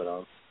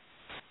Hospital?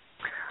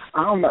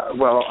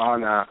 Well,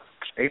 on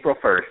April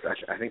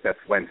 1st, I think that's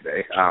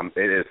Wednesday,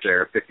 it is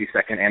their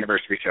 52nd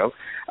anniversary show,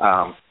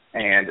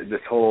 and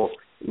this whole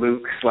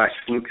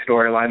Luke/Fluke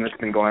storyline that's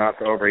been going on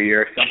for over a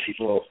year, some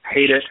people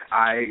hate it.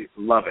 I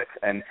love it,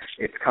 and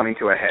it's coming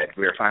to a head.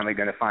 We're finally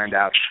going to find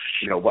out,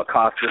 what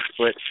caused this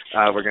split.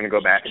 We're going to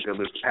go back into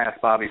Luke's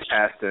past, Bobby's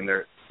past, and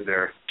their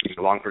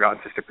long-forgotten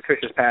sister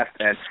Patricia's past,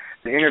 and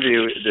the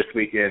interview this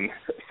week in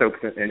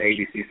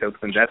ABC Soaps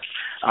and Depths,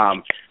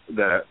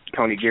 the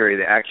Tony Geary,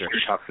 the actor, who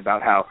talks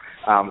about how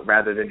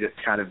rather than just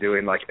kind of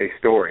doing like a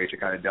story to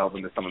kind of delve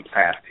into someone's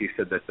past, he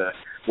said that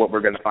what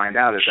we're going to find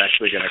out is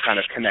actually going to kind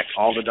of connect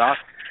all the dots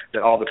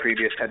that all the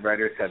previous head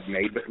writers have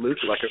made with Luke,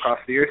 like across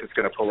the years. It's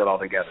going to pull it all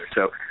together.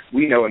 So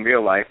we know in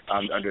real life,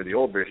 under the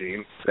old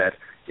regime, that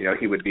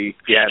he would be,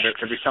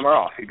 every summer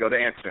off, he'd go to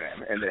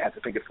Amsterdam, and they'd have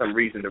to think of some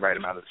reason to write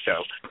him out of the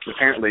show. So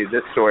apparently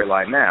this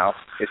storyline now,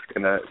 it's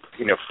going to,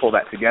 pull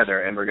that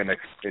together, and we're going to,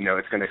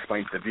 it's going to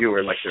explain to the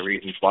viewer, like, the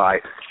reasons why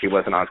he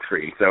wasn't on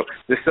screen. So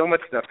there's so much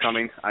stuff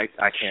coming, I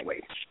can't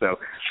wait. So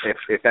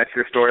if that's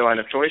your storyline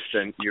of choice,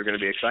 then you're going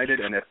to be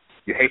excited, and if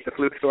you hate the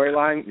Fluke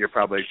storyline, you're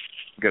probably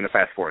going to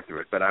fast forward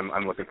through it, but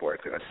I'm looking forward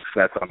to it. So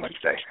that's on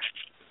Wednesday.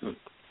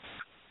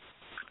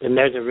 And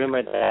there's a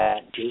rumor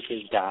that Duke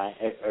is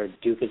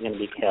Duke is going to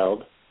be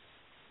killed.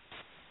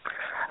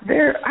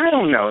 I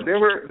don't know.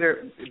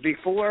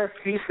 Before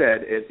he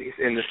said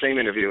in the same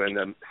interview in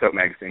the Soap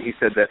magazine, he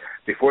said that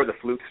before the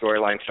Fluke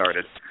storyline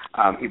started,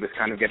 he was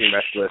kind of getting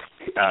restless.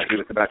 He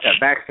was about to have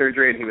back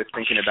surgery, and he was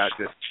thinking about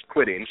just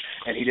quitting.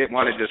 And he didn't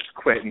want to just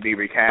quit and be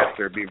recast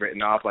or be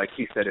written off. Like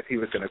he said, if he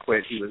was going to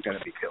quit, he was going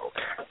to be killed.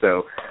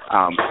 So,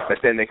 but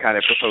then they kind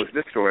of proposed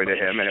this story to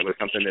him, and it was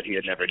something that he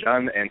had never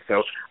done. And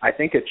so I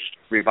think it's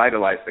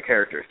revitalized the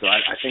character. So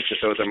I think that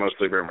those are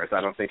mostly rumors.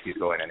 I don't think he's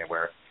going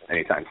anywhere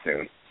anytime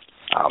soon.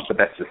 But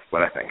that's just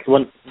what I think.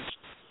 Well,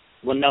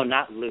 no,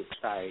 not Luke.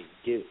 Sorry,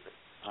 Duke.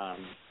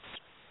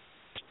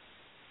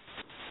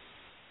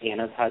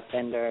 Anna's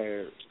husband,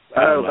 or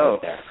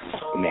they're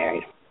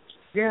married.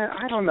 Yeah,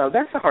 I don't know.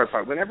 That's the hard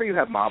part. Whenever you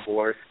have mob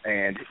wars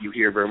and you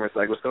hear rumors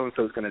like, well,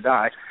 so-and-so's going to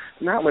die,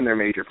 not when they're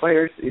major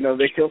players.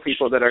 They kill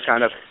people that are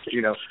kind of,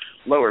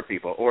 lower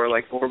people, or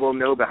we'll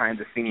know behind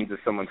the scenes if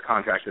someone's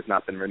contract has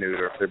not been renewed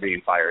or if they're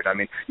being fired. I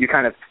mean, you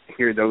kind of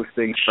hear those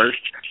things first,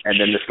 and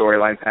then the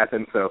storylines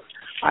happen. So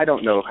I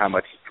don't know how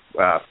much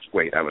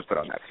weight I would put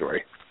on that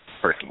story,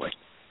 personally.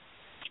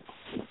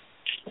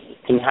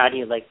 And how do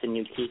you like the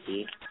new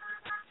Kiki?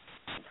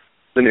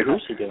 The new who?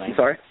 How's she doing? I'm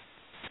sorry?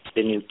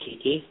 The new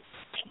Kiki?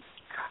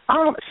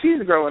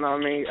 She's growing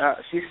on me.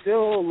 She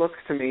still looks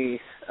to me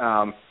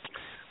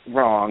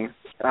wrong.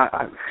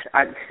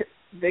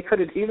 They could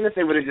have, even if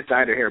they would have just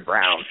dyed her hair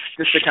brown,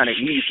 just to kind of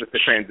ease with the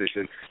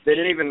transition. They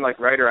didn't even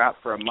write her out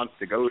for a month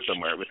to go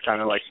somewhere. It was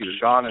kind of like she was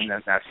gone and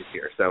then now she's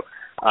here. So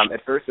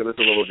at first it was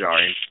a little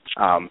jarring.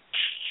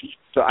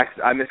 So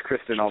I miss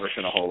Kristen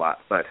Alderson a whole lot,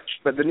 but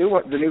the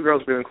new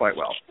girl's doing quite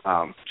well.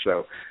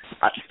 So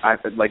I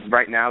like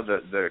right now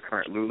the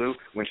current Lulu,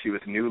 when she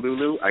was new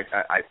Lulu,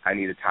 I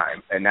needed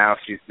time, and now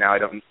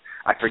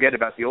I forget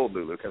about the old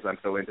Lulu because I'm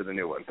so into the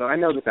new one. So I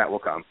know that will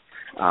come,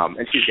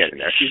 and she's getting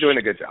there. She's doing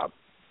a good job.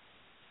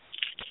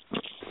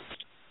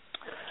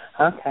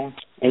 Okay.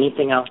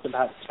 Anything else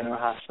about General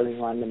Hospital you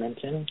wanted to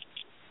mention?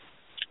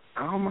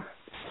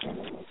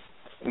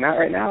 Not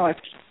right now.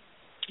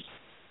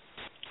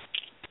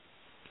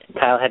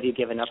 Kyle, have you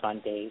given up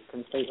on days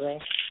completely?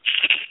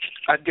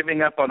 I'm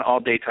giving up on all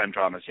daytime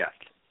dramas, yes.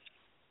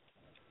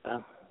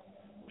 Oh.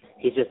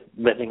 He's just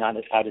living out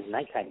his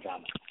nighttime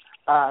drama.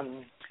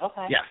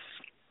 Okay. Yes.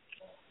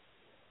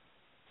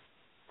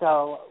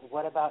 So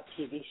what about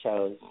TV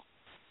shows?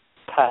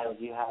 Kyle,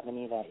 do you have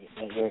any that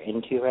you're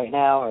into right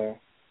now, or are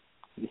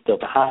you still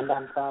behind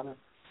on some?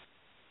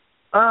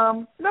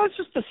 No, it's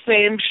just the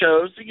same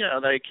shows,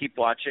 that I keep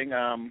watching.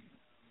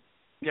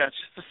 Yeah, it's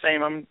just the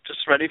same. I'm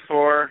just ready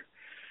for.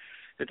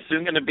 It's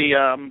soon going to be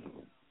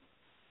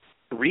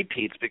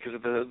repeats because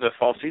of the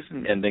fall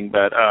season ending.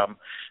 But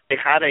they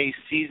had a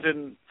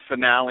season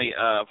finale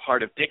of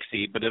Heart of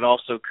Dixie, but it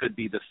also could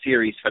be the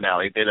series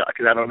finale because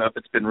I don't know if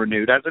it's been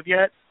renewed as of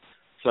yet.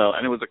 So,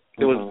 and it was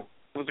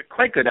a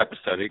quite good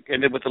episode. It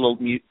ended with a little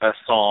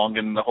song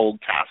and the whole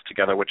cast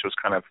together, which was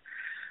kind of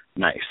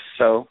nice.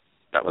 So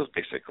that was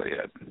basically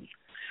it.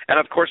 And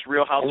of course,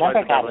 Real Housewives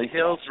of Beverly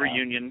Hills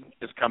reunion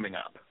is coming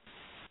up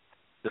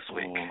this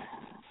week.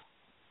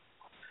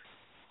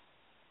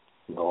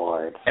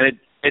 Lord. And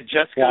it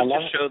just goes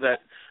to show that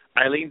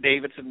Eileen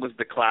Davidson was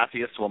the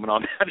classiest woman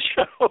on that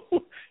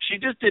show. She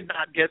just did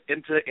not get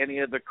into any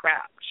of the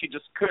crap. She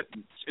just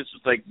couldn't. It's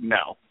just like,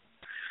 no.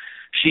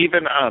 She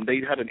even,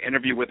 they had an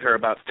interview with her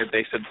about,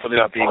 they said something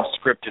about being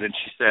scripted, and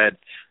she said,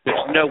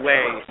 there's no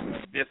way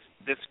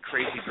this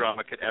crazy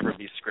drama could ever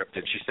be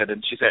scripted. She said,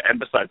 and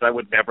besides, I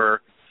would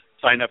never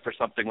sign up for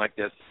something like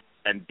this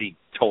and be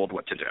told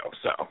what to do,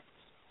 so.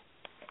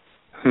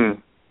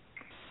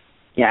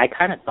 Yeah, I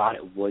kind of thought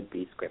it would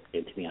be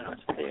scripted, to be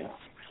honest with you.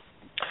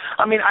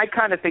 I mean, I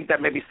kind of think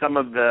that maybe some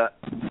of the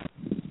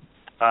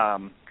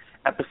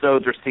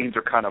episodes or scenes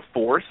are kind of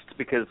forced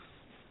because,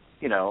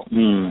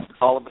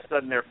 all of a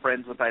sudden they're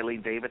friends with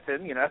Eileen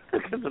Davidson,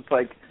 because it's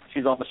like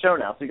she's on the show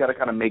now, so you got to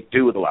kind of make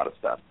do with a lot of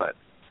stuff. But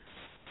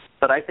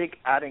I think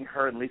adding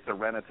her and Lisa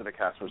Rinna to the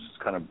cast was just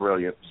kind of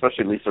brilliant,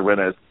 especially Lisa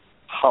Rinna is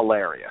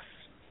hilarious.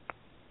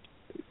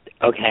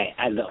 Okay,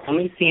 the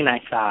only scene I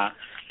saw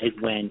is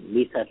when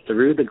Lisa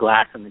threw the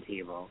glass on the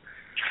table.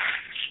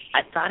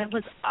 I thought it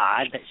was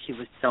odd that she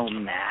was so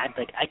mad.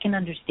 Like, I can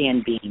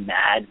understand being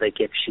mad, like,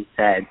 if she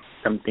said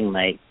something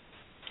like,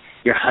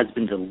 your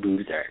husband's a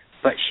loser.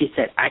 But she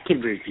said, I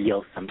could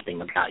reveal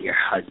something about your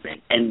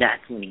husband. And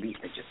that's when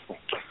Lisa just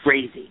went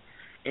crazy.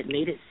 It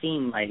made it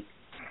seem like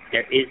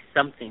there is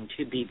something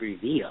to be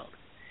revealed.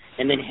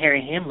 And then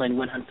Harry Hamlin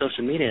went on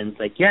social media and was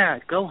like, yeah,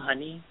 go,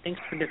 honey. Thanks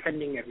for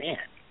defending your man.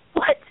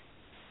 What?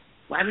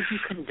 Why would you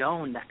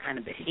condone that kind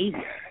of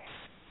behavior?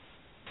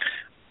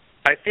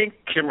 I think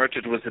Kim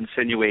Richards was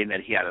insinuating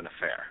that he had an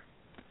affair.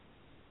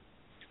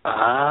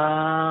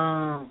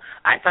 Oh.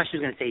 I thought she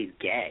was going to say he's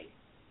gay.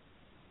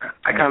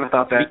 I kind of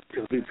thought that.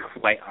 To be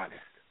quite honest,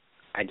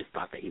 I just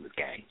thought that he was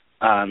gay.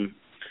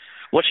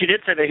 Well, she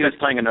did say that he was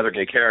playing another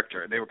gay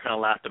character. They were kind of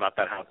laughed about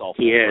that, how it's all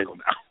full circle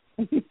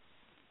now.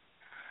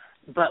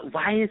 But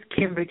why is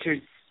Kim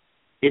Richards,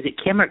 is it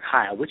Kim or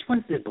Kyle? Which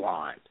one's the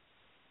blonde?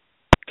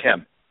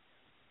 Kim.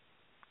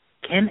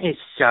 Kim is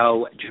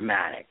so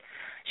dramatic.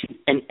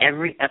 In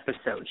every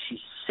episode, she's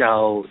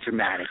so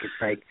dramatic.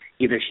 It's like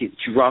either she's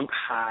drunk,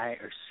 high,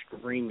 or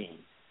screaming.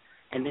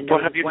 And then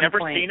have you never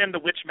seen in the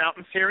Witch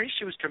Mountain series?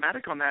 She was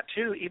dramatic on that,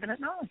 too, even at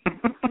 9.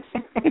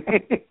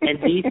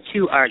 And these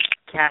two are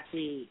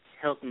Kathy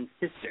Hilton's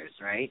sisters,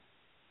 right?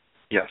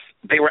 Yes.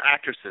 They were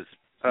actresses.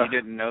 You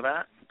didn't know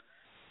that?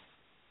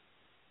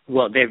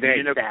 Well, they're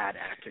very bad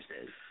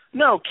actresses.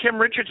 No, Kim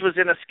Richards was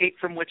in Escape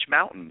from Witch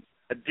Mountain.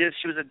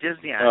 She was a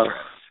Disney actress.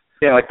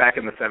 Yeah, like back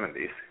in the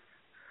 70s.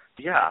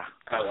 Yeah.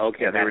 Oh,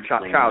 okay. Yeah, they were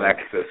child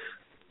actresses.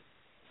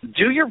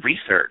 Do your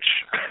research.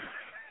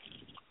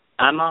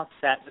 I'm all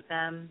set with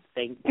them.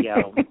 Thank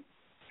you.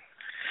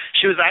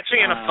 She was actually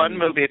in a fun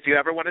movie. If you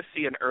ever want to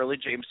see an early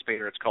James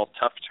Spader, it's called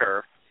Tough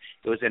Turf.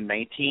 It was in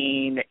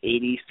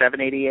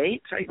 1987,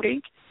 88, I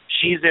think.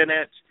 She's in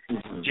it.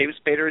 Mm-hmm. James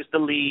Spader is the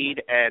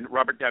lead, and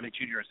Robert Downey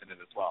Jr. is in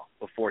it as well,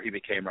 before he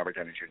became Robert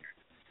Downey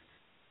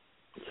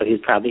Jr. So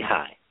he's probably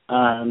high.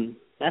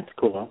 That's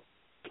cool.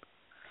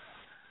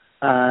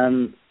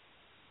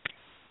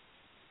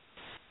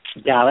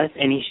 Dallas,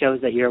 any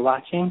shows that you're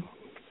watching?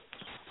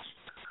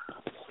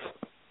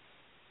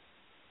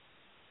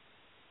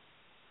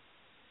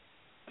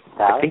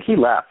 I think he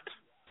left.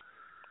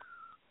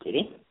 Did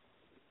he?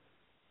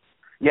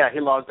 Yeah, he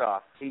logged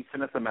off. He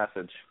sent us a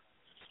message.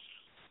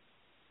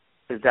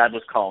 His dad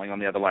was calling on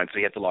the other line, so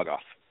he had to log off.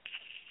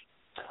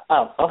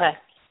 Oh, okay.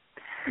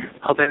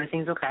 Hope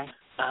everything's okay.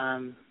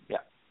 Yeah.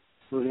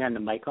 Moving on to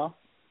Michael.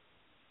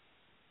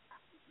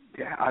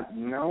 Yeah,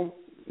 no.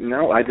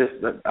 I just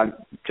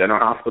General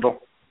Hospital,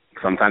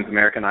 sometimes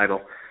American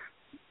Idol.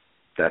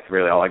 That's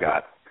really all I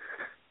got.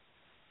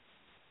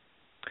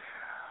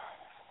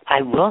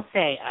 I will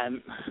say,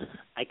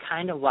 I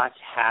kind of watched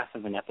half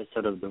of an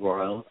episode of The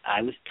Royals.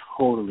 I was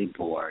totally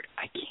bored.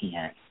 I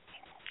can't.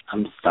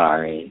 I'm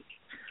sorry.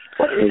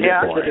 What is it?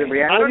 Is it a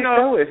reality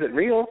show? Is it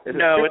real? Is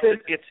no, it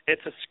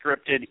it's a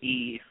scripted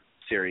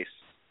series.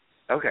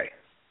 Okay.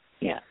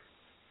 Yeah.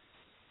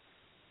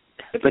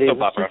 It's but a it soap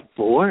was opera. just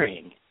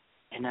boring,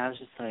 and I was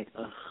just like,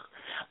 ugh.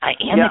 I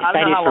am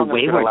excited for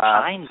Wayward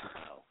Pines,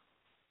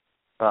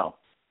 though. Oh.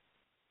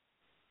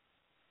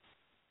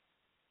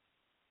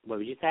 What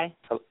would you say?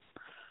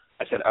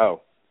 I said,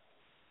 oh.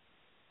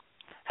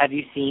 Have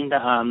you seen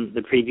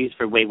the previews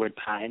for Wayward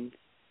Pines?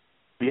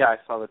 Yeah, I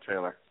saw the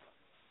trailer.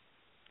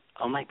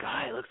 Oh, my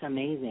God, it looks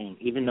amazing,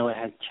 even though it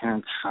has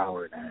Terrence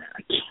Howard in it.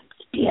 I can't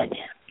stand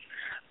him.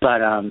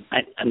 But I'm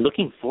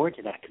looking forward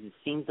to that because it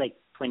seems like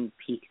Twin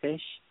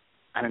Peaks-ish.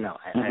 I don't know.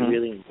 I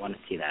really want to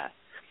see that.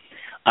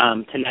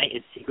 Tonight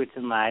is Secrets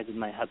and Lies with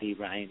my hubby,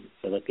 Ryan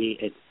Philippi.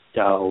 It's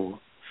so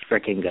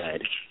freaking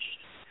good.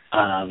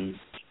 And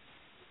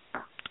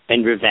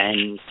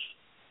Revenge.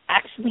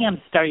 Actually,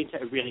 I'm starting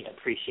to really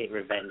appreciate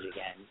Revenge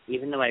again,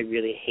 even though I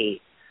really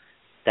hate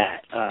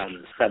that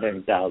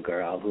Southern Belle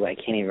girl, who I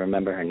can't even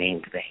remember her name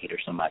because I hate her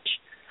so much.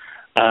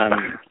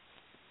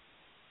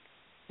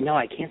 No,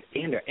 I can't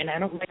stand her. And I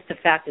don't like the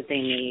fact that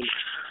they made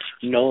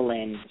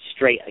Nolan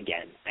straight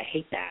again. I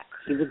hate that.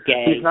 He was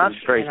gay. He's not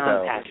straight,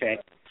 though. Patrick.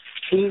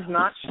 He's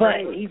not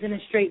straight. But he's in a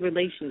straight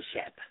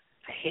relationship.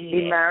 I hate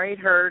it. He married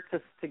her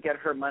to get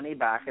her money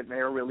back, and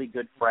they're really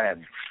good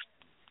friends.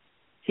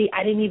 See,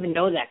 I didn't even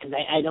know that because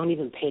I don't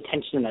even pay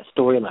attention to that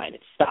storyline.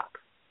 It sucks.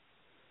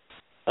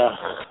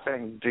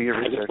 Do your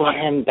research. I just want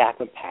him back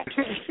with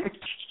Patrick.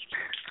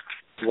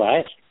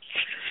 What?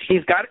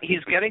 He's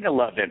getting a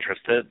love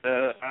interest,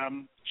 the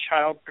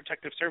Child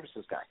Protective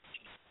Services guy.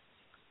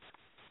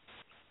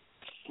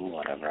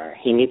 Whatever.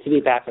 He needs to be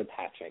back with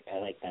Patrick. I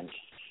like them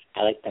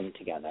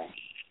together.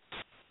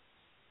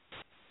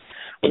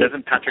 Well,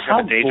 doesn't Patrick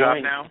have a day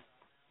job now?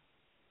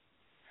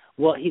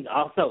 Well, he's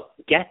also,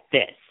 get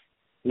this,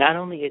 not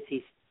only is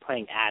he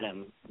playing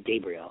Adam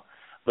Gabriel,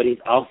 but he's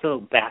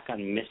also back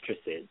on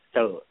Mistresses.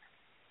 So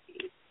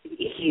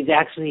he's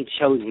actually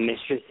chose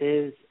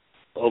Mistresses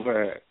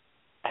over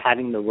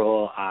having the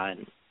role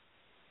on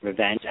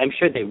Revenge. I'm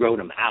sure they wrote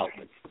him out,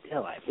 but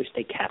still, I wish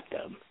they kept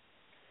him.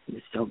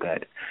 It's so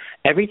good.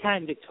 Every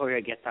time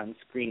Victoria gets on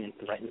screen and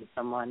threatens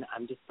someone,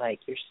 I'm just like,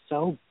 you're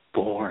so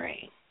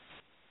boring.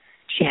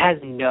 She has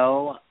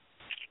no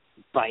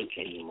bite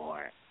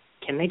anymore.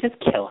 Can they just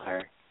kill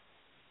her?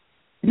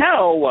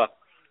 No.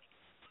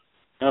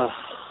 Ugh.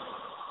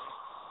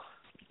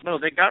 No,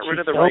 they got rid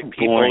of the so right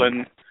people, boring.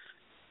 and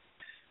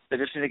they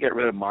just need to get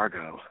rid of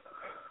Margot.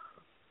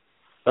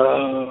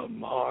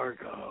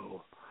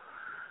 Margot.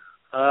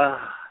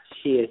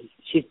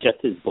 She's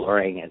just as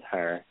boring as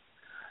her.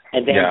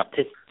 And then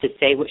to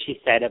say what she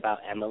said about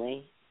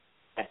Emily,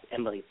 that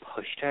Emily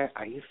pushed her,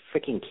 are you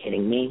freaking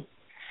kidding me?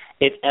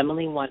 If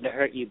Emily wanted to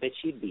hurt you,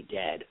 bitch, you'd be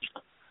dead.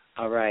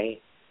 All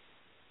right?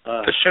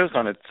 The show's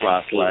on its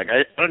last leg.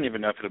 I don't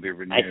even know if it'll be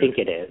renewed. I think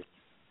it is.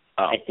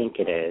 Oh. I think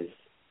it is.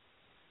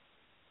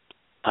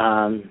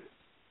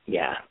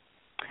 Yeah.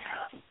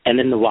 And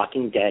then The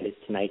Walking Dead is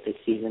tonight, the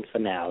season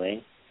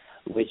finale,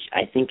 which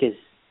I think is...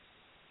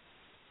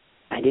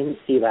 I didn't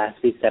see last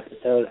week's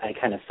episode. I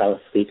kind of fell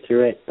asleep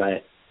through it,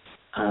 but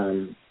I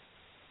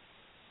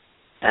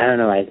don't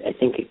know. I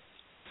think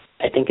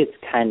it's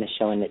kind of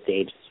showing its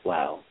age as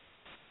well.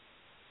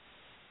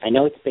 I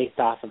know it's based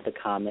off of the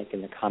comic,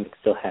 and the comic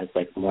still has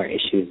like more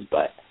issues,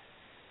 but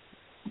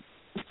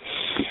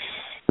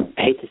I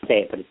hate to say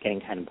it, but it's getting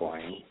kind of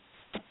boring.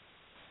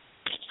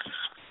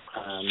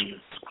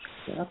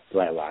 What else do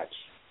I watch?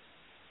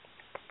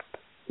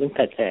 I think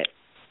that's it.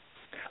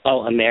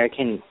 Oh,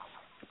 American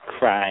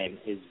Crime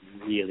is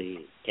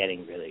really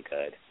getting really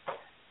good.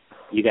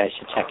 You guys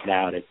should check it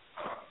out. It's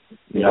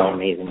an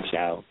amazing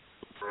show.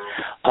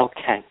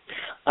 Okay.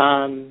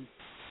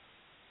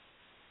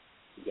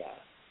 Yeah.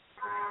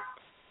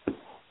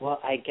 Well,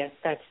 I guess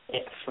that's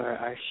it for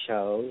our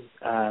shows.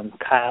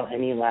 Kyle,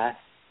 any last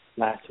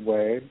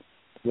word?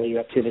 What are you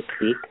up to this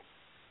week?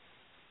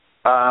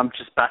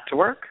 Just back to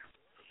work.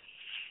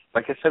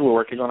 Like I said, we're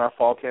working on our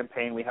fall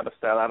campaign. We have a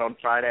sell out on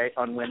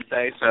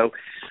Wednesday. So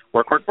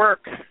work.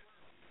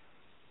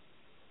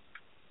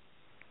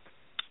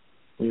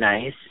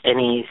 Nice.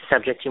 Any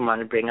subject you want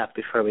to bring up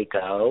before we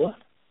go?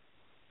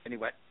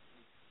 Anyway.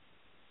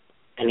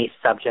 Any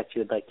subject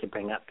you would like to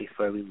bring up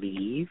before we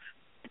leave?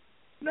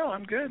 No,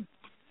 I'm good.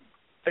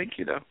 Thank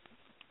you, though.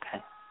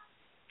 Okay.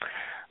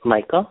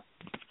 Michael?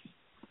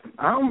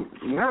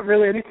 Not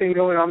really anything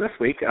going on this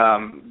week. I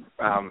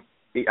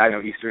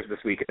know Easter's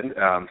this weekend,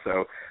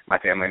 so my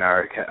family and I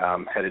are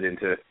headed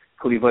into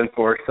Cleveland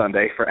for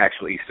Sunday for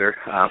actual Easter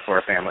for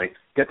a family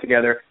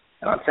get-together.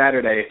 And on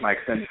Saturday, my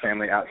extended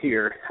family out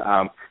here,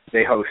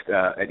 they host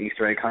an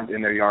Easter egg hunt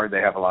in their yard. They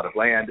have a lot of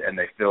land, and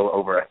they fill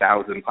over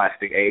 1,000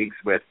 plastic eggs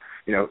with,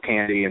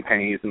 candy and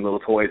pennies and little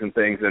toys and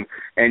things. And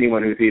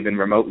anyone who's even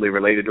remotely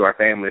related to our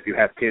family, if you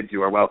have kids,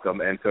 you are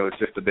welcome. And so it's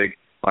just a big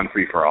fun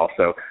free-for-all.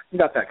 So we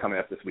got that coming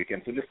up this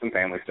weekend. So just some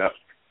family stuff.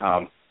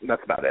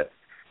 That's about it.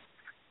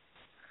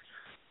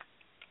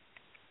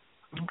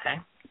 Okay.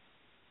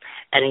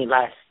 Any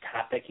last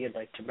topic you'd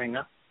like to bring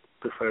up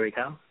before we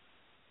go?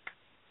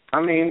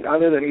 I mean,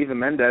 other than Eva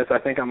Mendes, I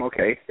think I'm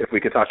okay. If we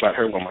could talk about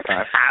her one more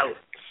time. Ouch.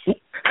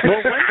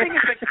 Well, one thing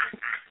is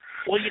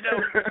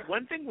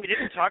one thing we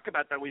didn't talk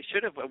about that we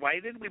should have. Why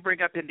didn't we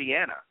bring up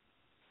Indiana?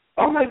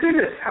 Oh my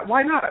goodness,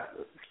 why not?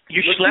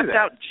 You schlepped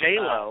out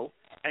J-Lo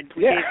and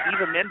gave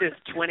Eva Mendes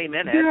 20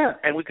 minutes,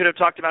 and we could have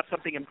talked about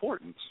something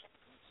important.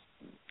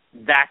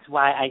 That's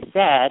why I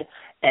said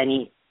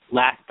any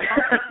last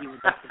topic you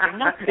would like to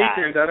bring up.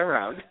 He turned that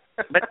around.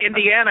 But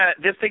Indiana,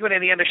 this thing with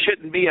Indiana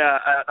shouldn't be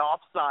an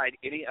offside.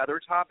 Any other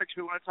topics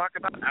we want to talk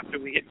about after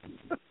we?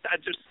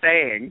 I'm just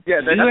saying.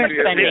 Yeah, you're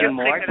spending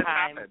more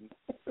time.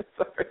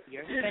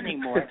 You're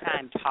spending more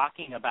time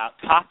talking about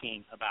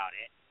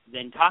it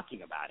than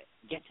talking about it.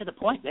 Get to the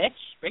point, bitch.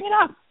 Bring it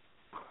up.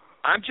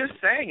 I'm just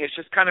saying, it's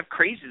just kind of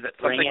crazy that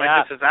something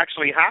like this is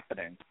actually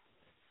happening.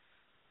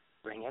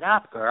 Bring it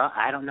up, girl.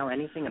 I don't know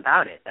anything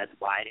about it. That's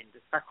why I didn't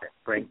discuss it.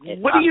 Bring it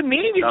up. What do you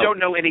mean you don't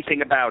know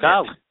anything about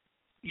it?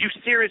 You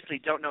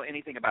seriously don't know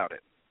anything about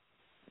it?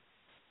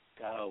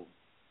 Go.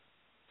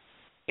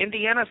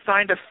 Indiana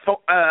signed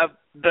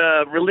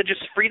the Religious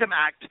Freedom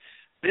Act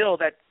bill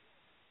that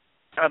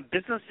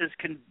businesses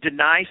can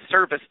deny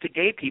service to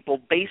gay people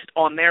based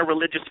on their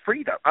religious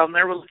freedom, on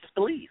their religious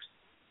beliefs.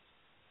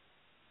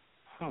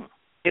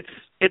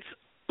 It's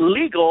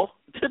legal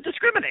to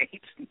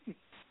discriminate.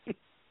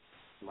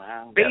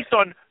 Wow. Based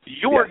on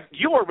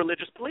your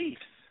religious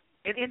beliefs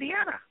in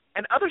Indiana.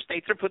 And other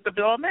states have put the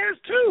bill on theirs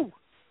too.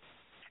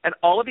 And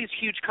all of these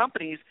huge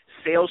companies,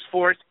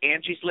 Salesforce,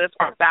 Angie's List,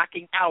 are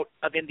backing out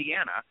of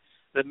Indiana.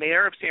 The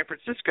mayor of San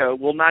Francisco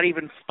will not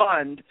even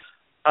fund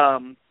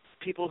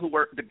people who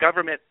work the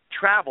government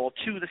travel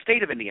to the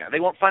state of Indiana. They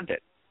won't fund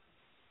it.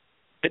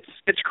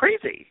 It's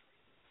crazy.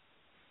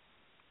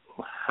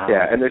 Wow.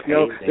 Yeah, and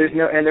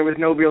there was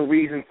no real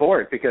reason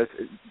for it because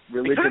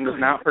religion was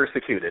not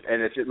persecuted,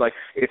 and it's just like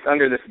it's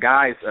under this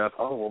guise of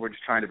we're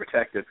just trying to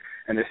protect it,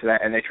 and this and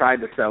that, and they tried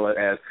to sell it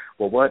as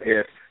what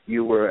if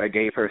you were a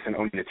gay person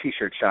owning a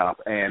T-shirt shop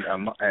and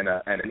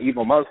an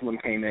evil Muslim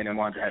came in and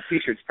wanted to have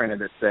T-shirts printed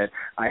that said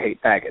I hate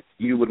faggots,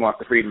 you would want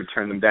the freedom to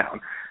turn them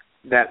down.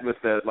 That was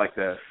the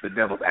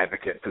devil's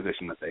advocate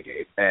position that they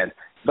gave,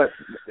 but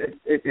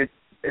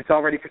it's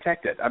already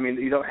protected. I mean,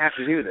 you don't have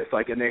to do this.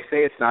 And they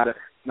say it's not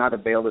a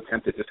veiled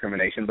attempt at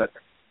discrimination, but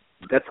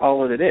that's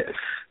all that it is.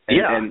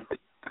 And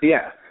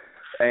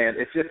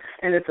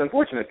it's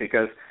unfortunate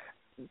because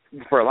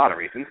for a lot of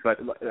reasons, but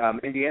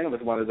Indiana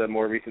was one of the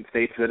more recent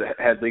states that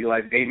had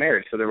legalized gay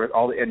marriage. So there were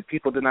and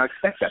people did not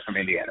expect that from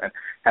Indiana.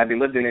 Having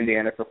lived in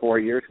Indiana for 4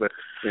 years with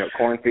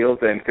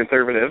cornfields and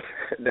conservatives,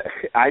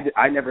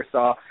 I never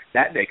saw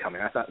that day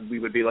coming. I thought we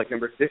would be like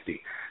number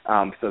 50.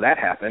 So that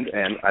happened,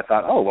 and I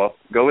thought,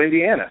 go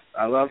Indiana.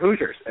 I love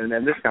Hoosiers, and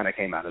then this kind of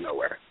came out of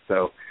nowhere.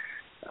 So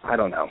I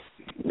don't know.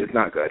 It's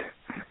not good.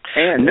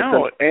 And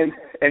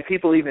and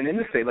people even in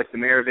the state, like the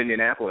mayor of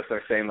Indianapolis,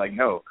 are saying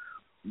no.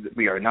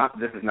 We are not.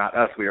 This is not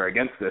us. We are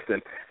against this,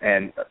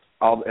 and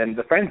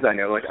the friends I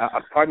know,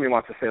 part of me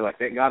wants to say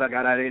thank God I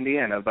got out of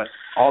Indiana, but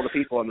all the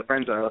people and the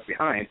friends that are left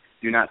behind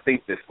do not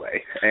think this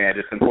way, and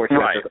it's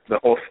unfortunate that the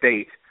whole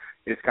state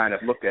is kind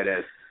of looked at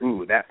as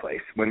that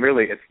place, when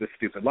really it's the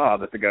stupid law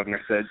that the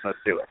governor said let's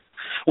do it.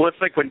 Well,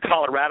 it's like when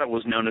Colorado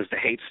was known as the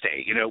hate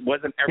state. It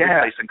wasn't every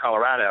place in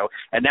Colorado,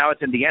 and now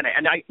it's Indiana.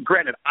 And I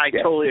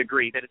totally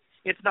agree that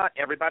it's not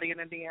everybody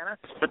in Indiana,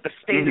 but the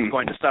state is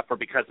going to suffer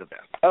because of this.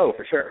 Oh,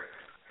 for sure.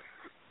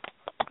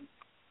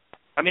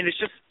 I mean, it's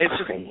just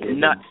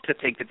nuts to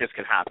think that this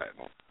could happen.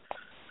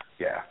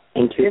 Yeah.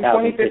 In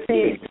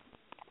 2015.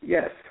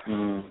 Yes.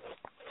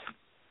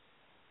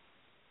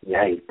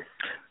 Yikes.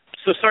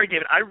 So sorry,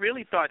 David. I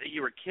really thought that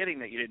you were kidding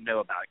that you didn't know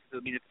about it.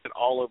 I mean, it's been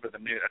all over the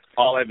news. That's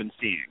all I've been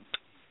seeing.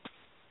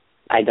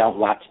 I don't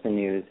watch the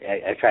news.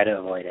 I try to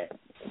avoid it.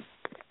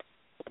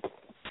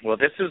 Well,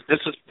 this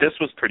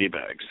was pretty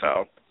big.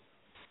 So.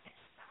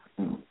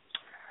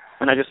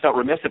 And I just felt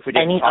remiss if we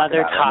didn't talk about it.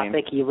 Any other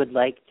topic you would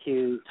like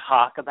to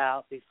talk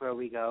about before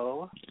we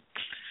go?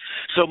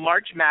 So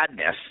March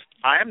Madness.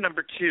 I am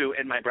number 2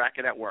 in my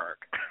bracket at work.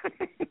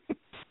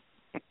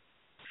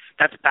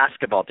 That's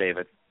basketball,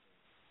 David.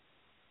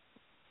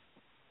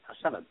 I'll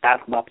shove a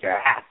basketball up your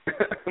ass.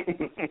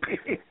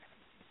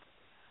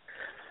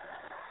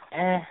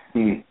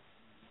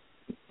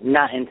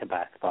 Not into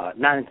basketball.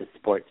 Not into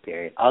sports,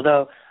 period.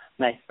 Although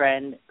my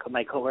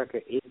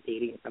coworker is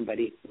dating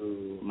somebody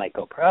who might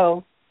go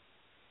pro.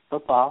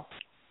 Football.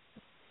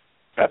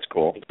 That's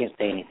cool. I can't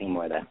say anything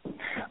more then.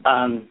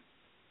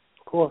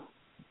 Cool.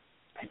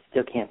 I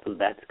still can't believe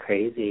that's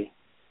crazy.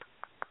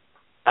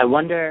 I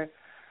wonder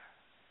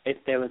if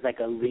there was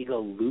a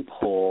legal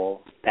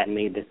loophole that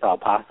made this all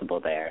possible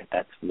there.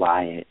 That's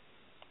why it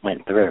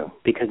went through.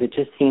 Because it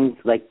just seems,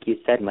 like you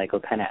said,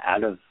 Michael, kind of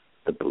out of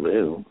the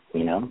blue,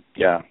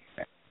 Yeah.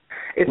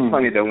 It's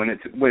funny, though, when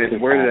it's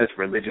worded as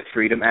Religious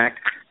Freedom Act,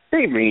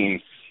 they mean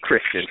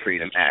Christian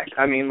Freedom Act.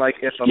 I mean,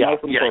 if a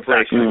Muslim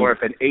corporation or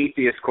if an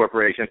atheist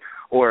corporation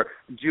or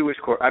Jewish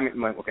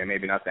okay,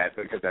 maybe not that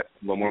because that's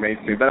a little more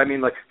mainstream, but I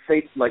mean,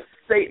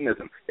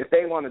 Satanism, if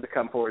they wanted to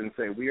come forward and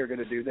say, we are going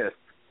to do this,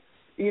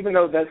 even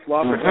though that's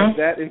law protects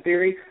that in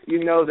theory,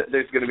 that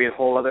there's going to be a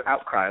whole other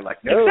outcry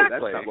no,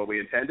 that's not what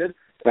we intended.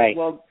 Right.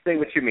 Well, say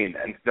what you mean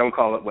then. Don't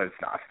call it what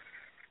it's not.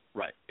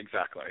 Right,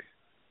 exactly.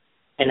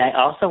 And I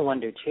also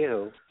wonder,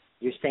 too,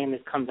 you're saying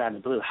this comes out of the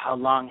blue. How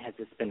long has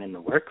this been in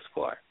the works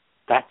for?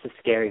 That's the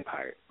scary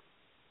part.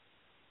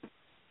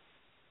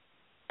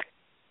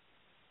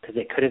 Because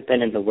it could have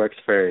been in the works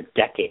for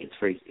decades,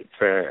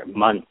 for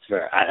months,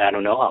 for I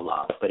don't know how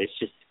long. But it's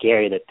just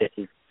scary that this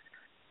is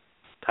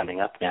coming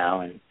up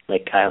now, and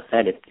like Kyle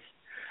said, it's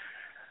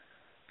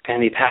going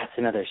to be passed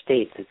in other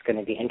states. It's going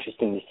to be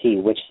interesting to see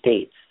which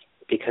states,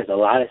 because a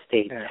lot of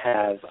states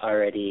have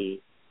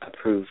already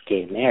approved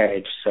gay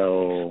marriage.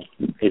 So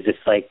is this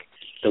like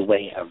the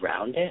way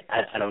around it?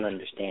 I don't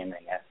understand,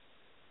 I guess.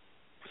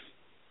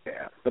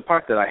 Yeah, the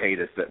part that I hate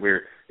is that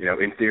we're,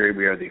 in theory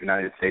we are the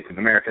United States of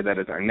America, that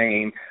is our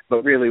name,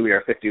 but really we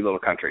are 50 little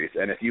countries.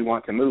 And if you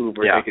want to move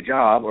or take a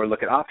job or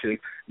look at options,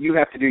 you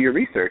have to do your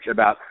research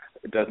about,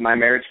 does my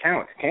marriage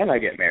count? Can I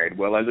get married?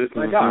 Will I lose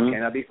my job?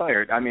 Can I be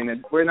fired? I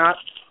mean, we're not,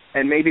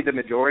 and maybe the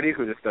majority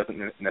who this doesn't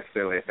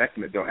necessarily affect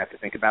them don't have to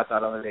think about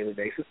that on a daily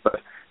basis,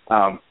 but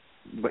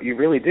you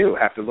really do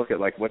have to look at,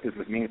 like, what does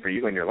this mean for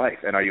you in your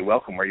life, and are you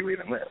welcome where you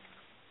even live?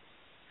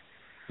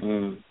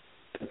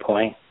 Good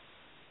point.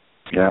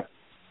 Yeah.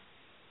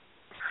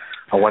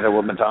 I wonder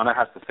what Madonna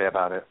has to say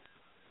about it.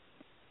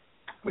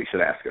 We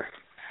should ask her.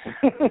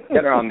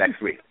 Get her on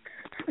next week.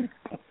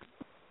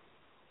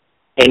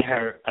 In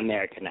her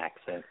American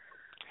accent.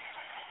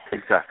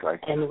 Exactly.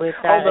 And with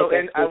that,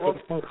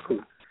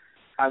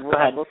 I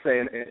will say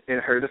in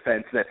her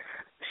defense that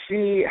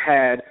she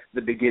had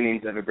the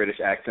beginnings of a British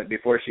accent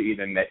before she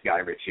even met Guy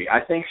Ritchie. I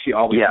think she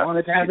always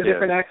wanted to have a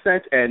different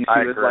accent, and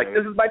she was like,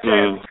 this is my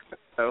chance.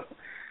 So,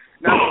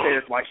 not to say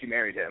that's why she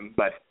married him,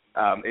 but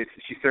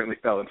she certainly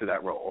fell into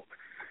that role.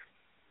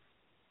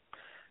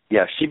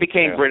 Yeah, she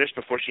became British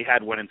before she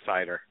had one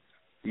inside her.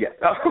 Yeah.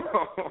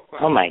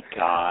 Oh my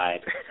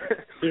God.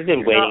 She's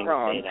been waiting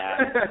to say that.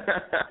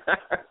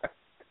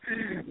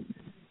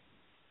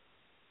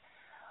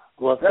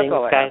 Well, thanks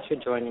guys for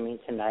joining me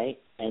tonight,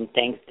 and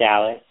thanks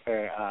Dallas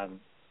for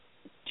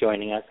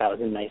joining us. That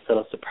was a nice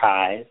little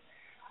surprise.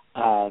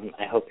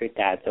 I hope your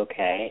dad's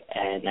okay,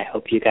 and I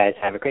hope you guys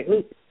have a great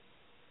week.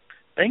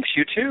 Thanks,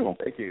 you too.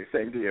 Thank you.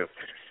 Same to you.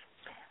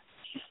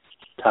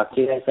 Talk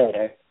to you guys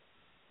later.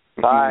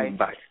 Bye.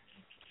 Bye.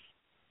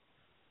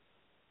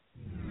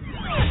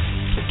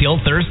 Still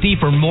thirsty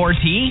for more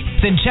tea?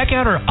 Then check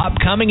out our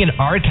upcoming and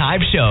archive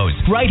shows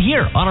right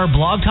here on our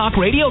Blog Talk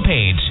Radio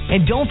page.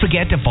 And don't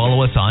forget to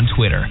follow us on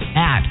Twitter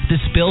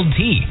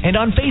 @TheSpilledTea and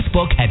on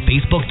Facebook at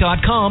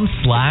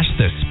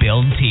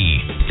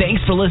facebook.com/TheSpilledTea.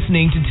 Thanks for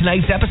listening to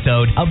tonight's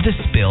episode of The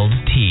Spilled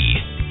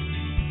Tea.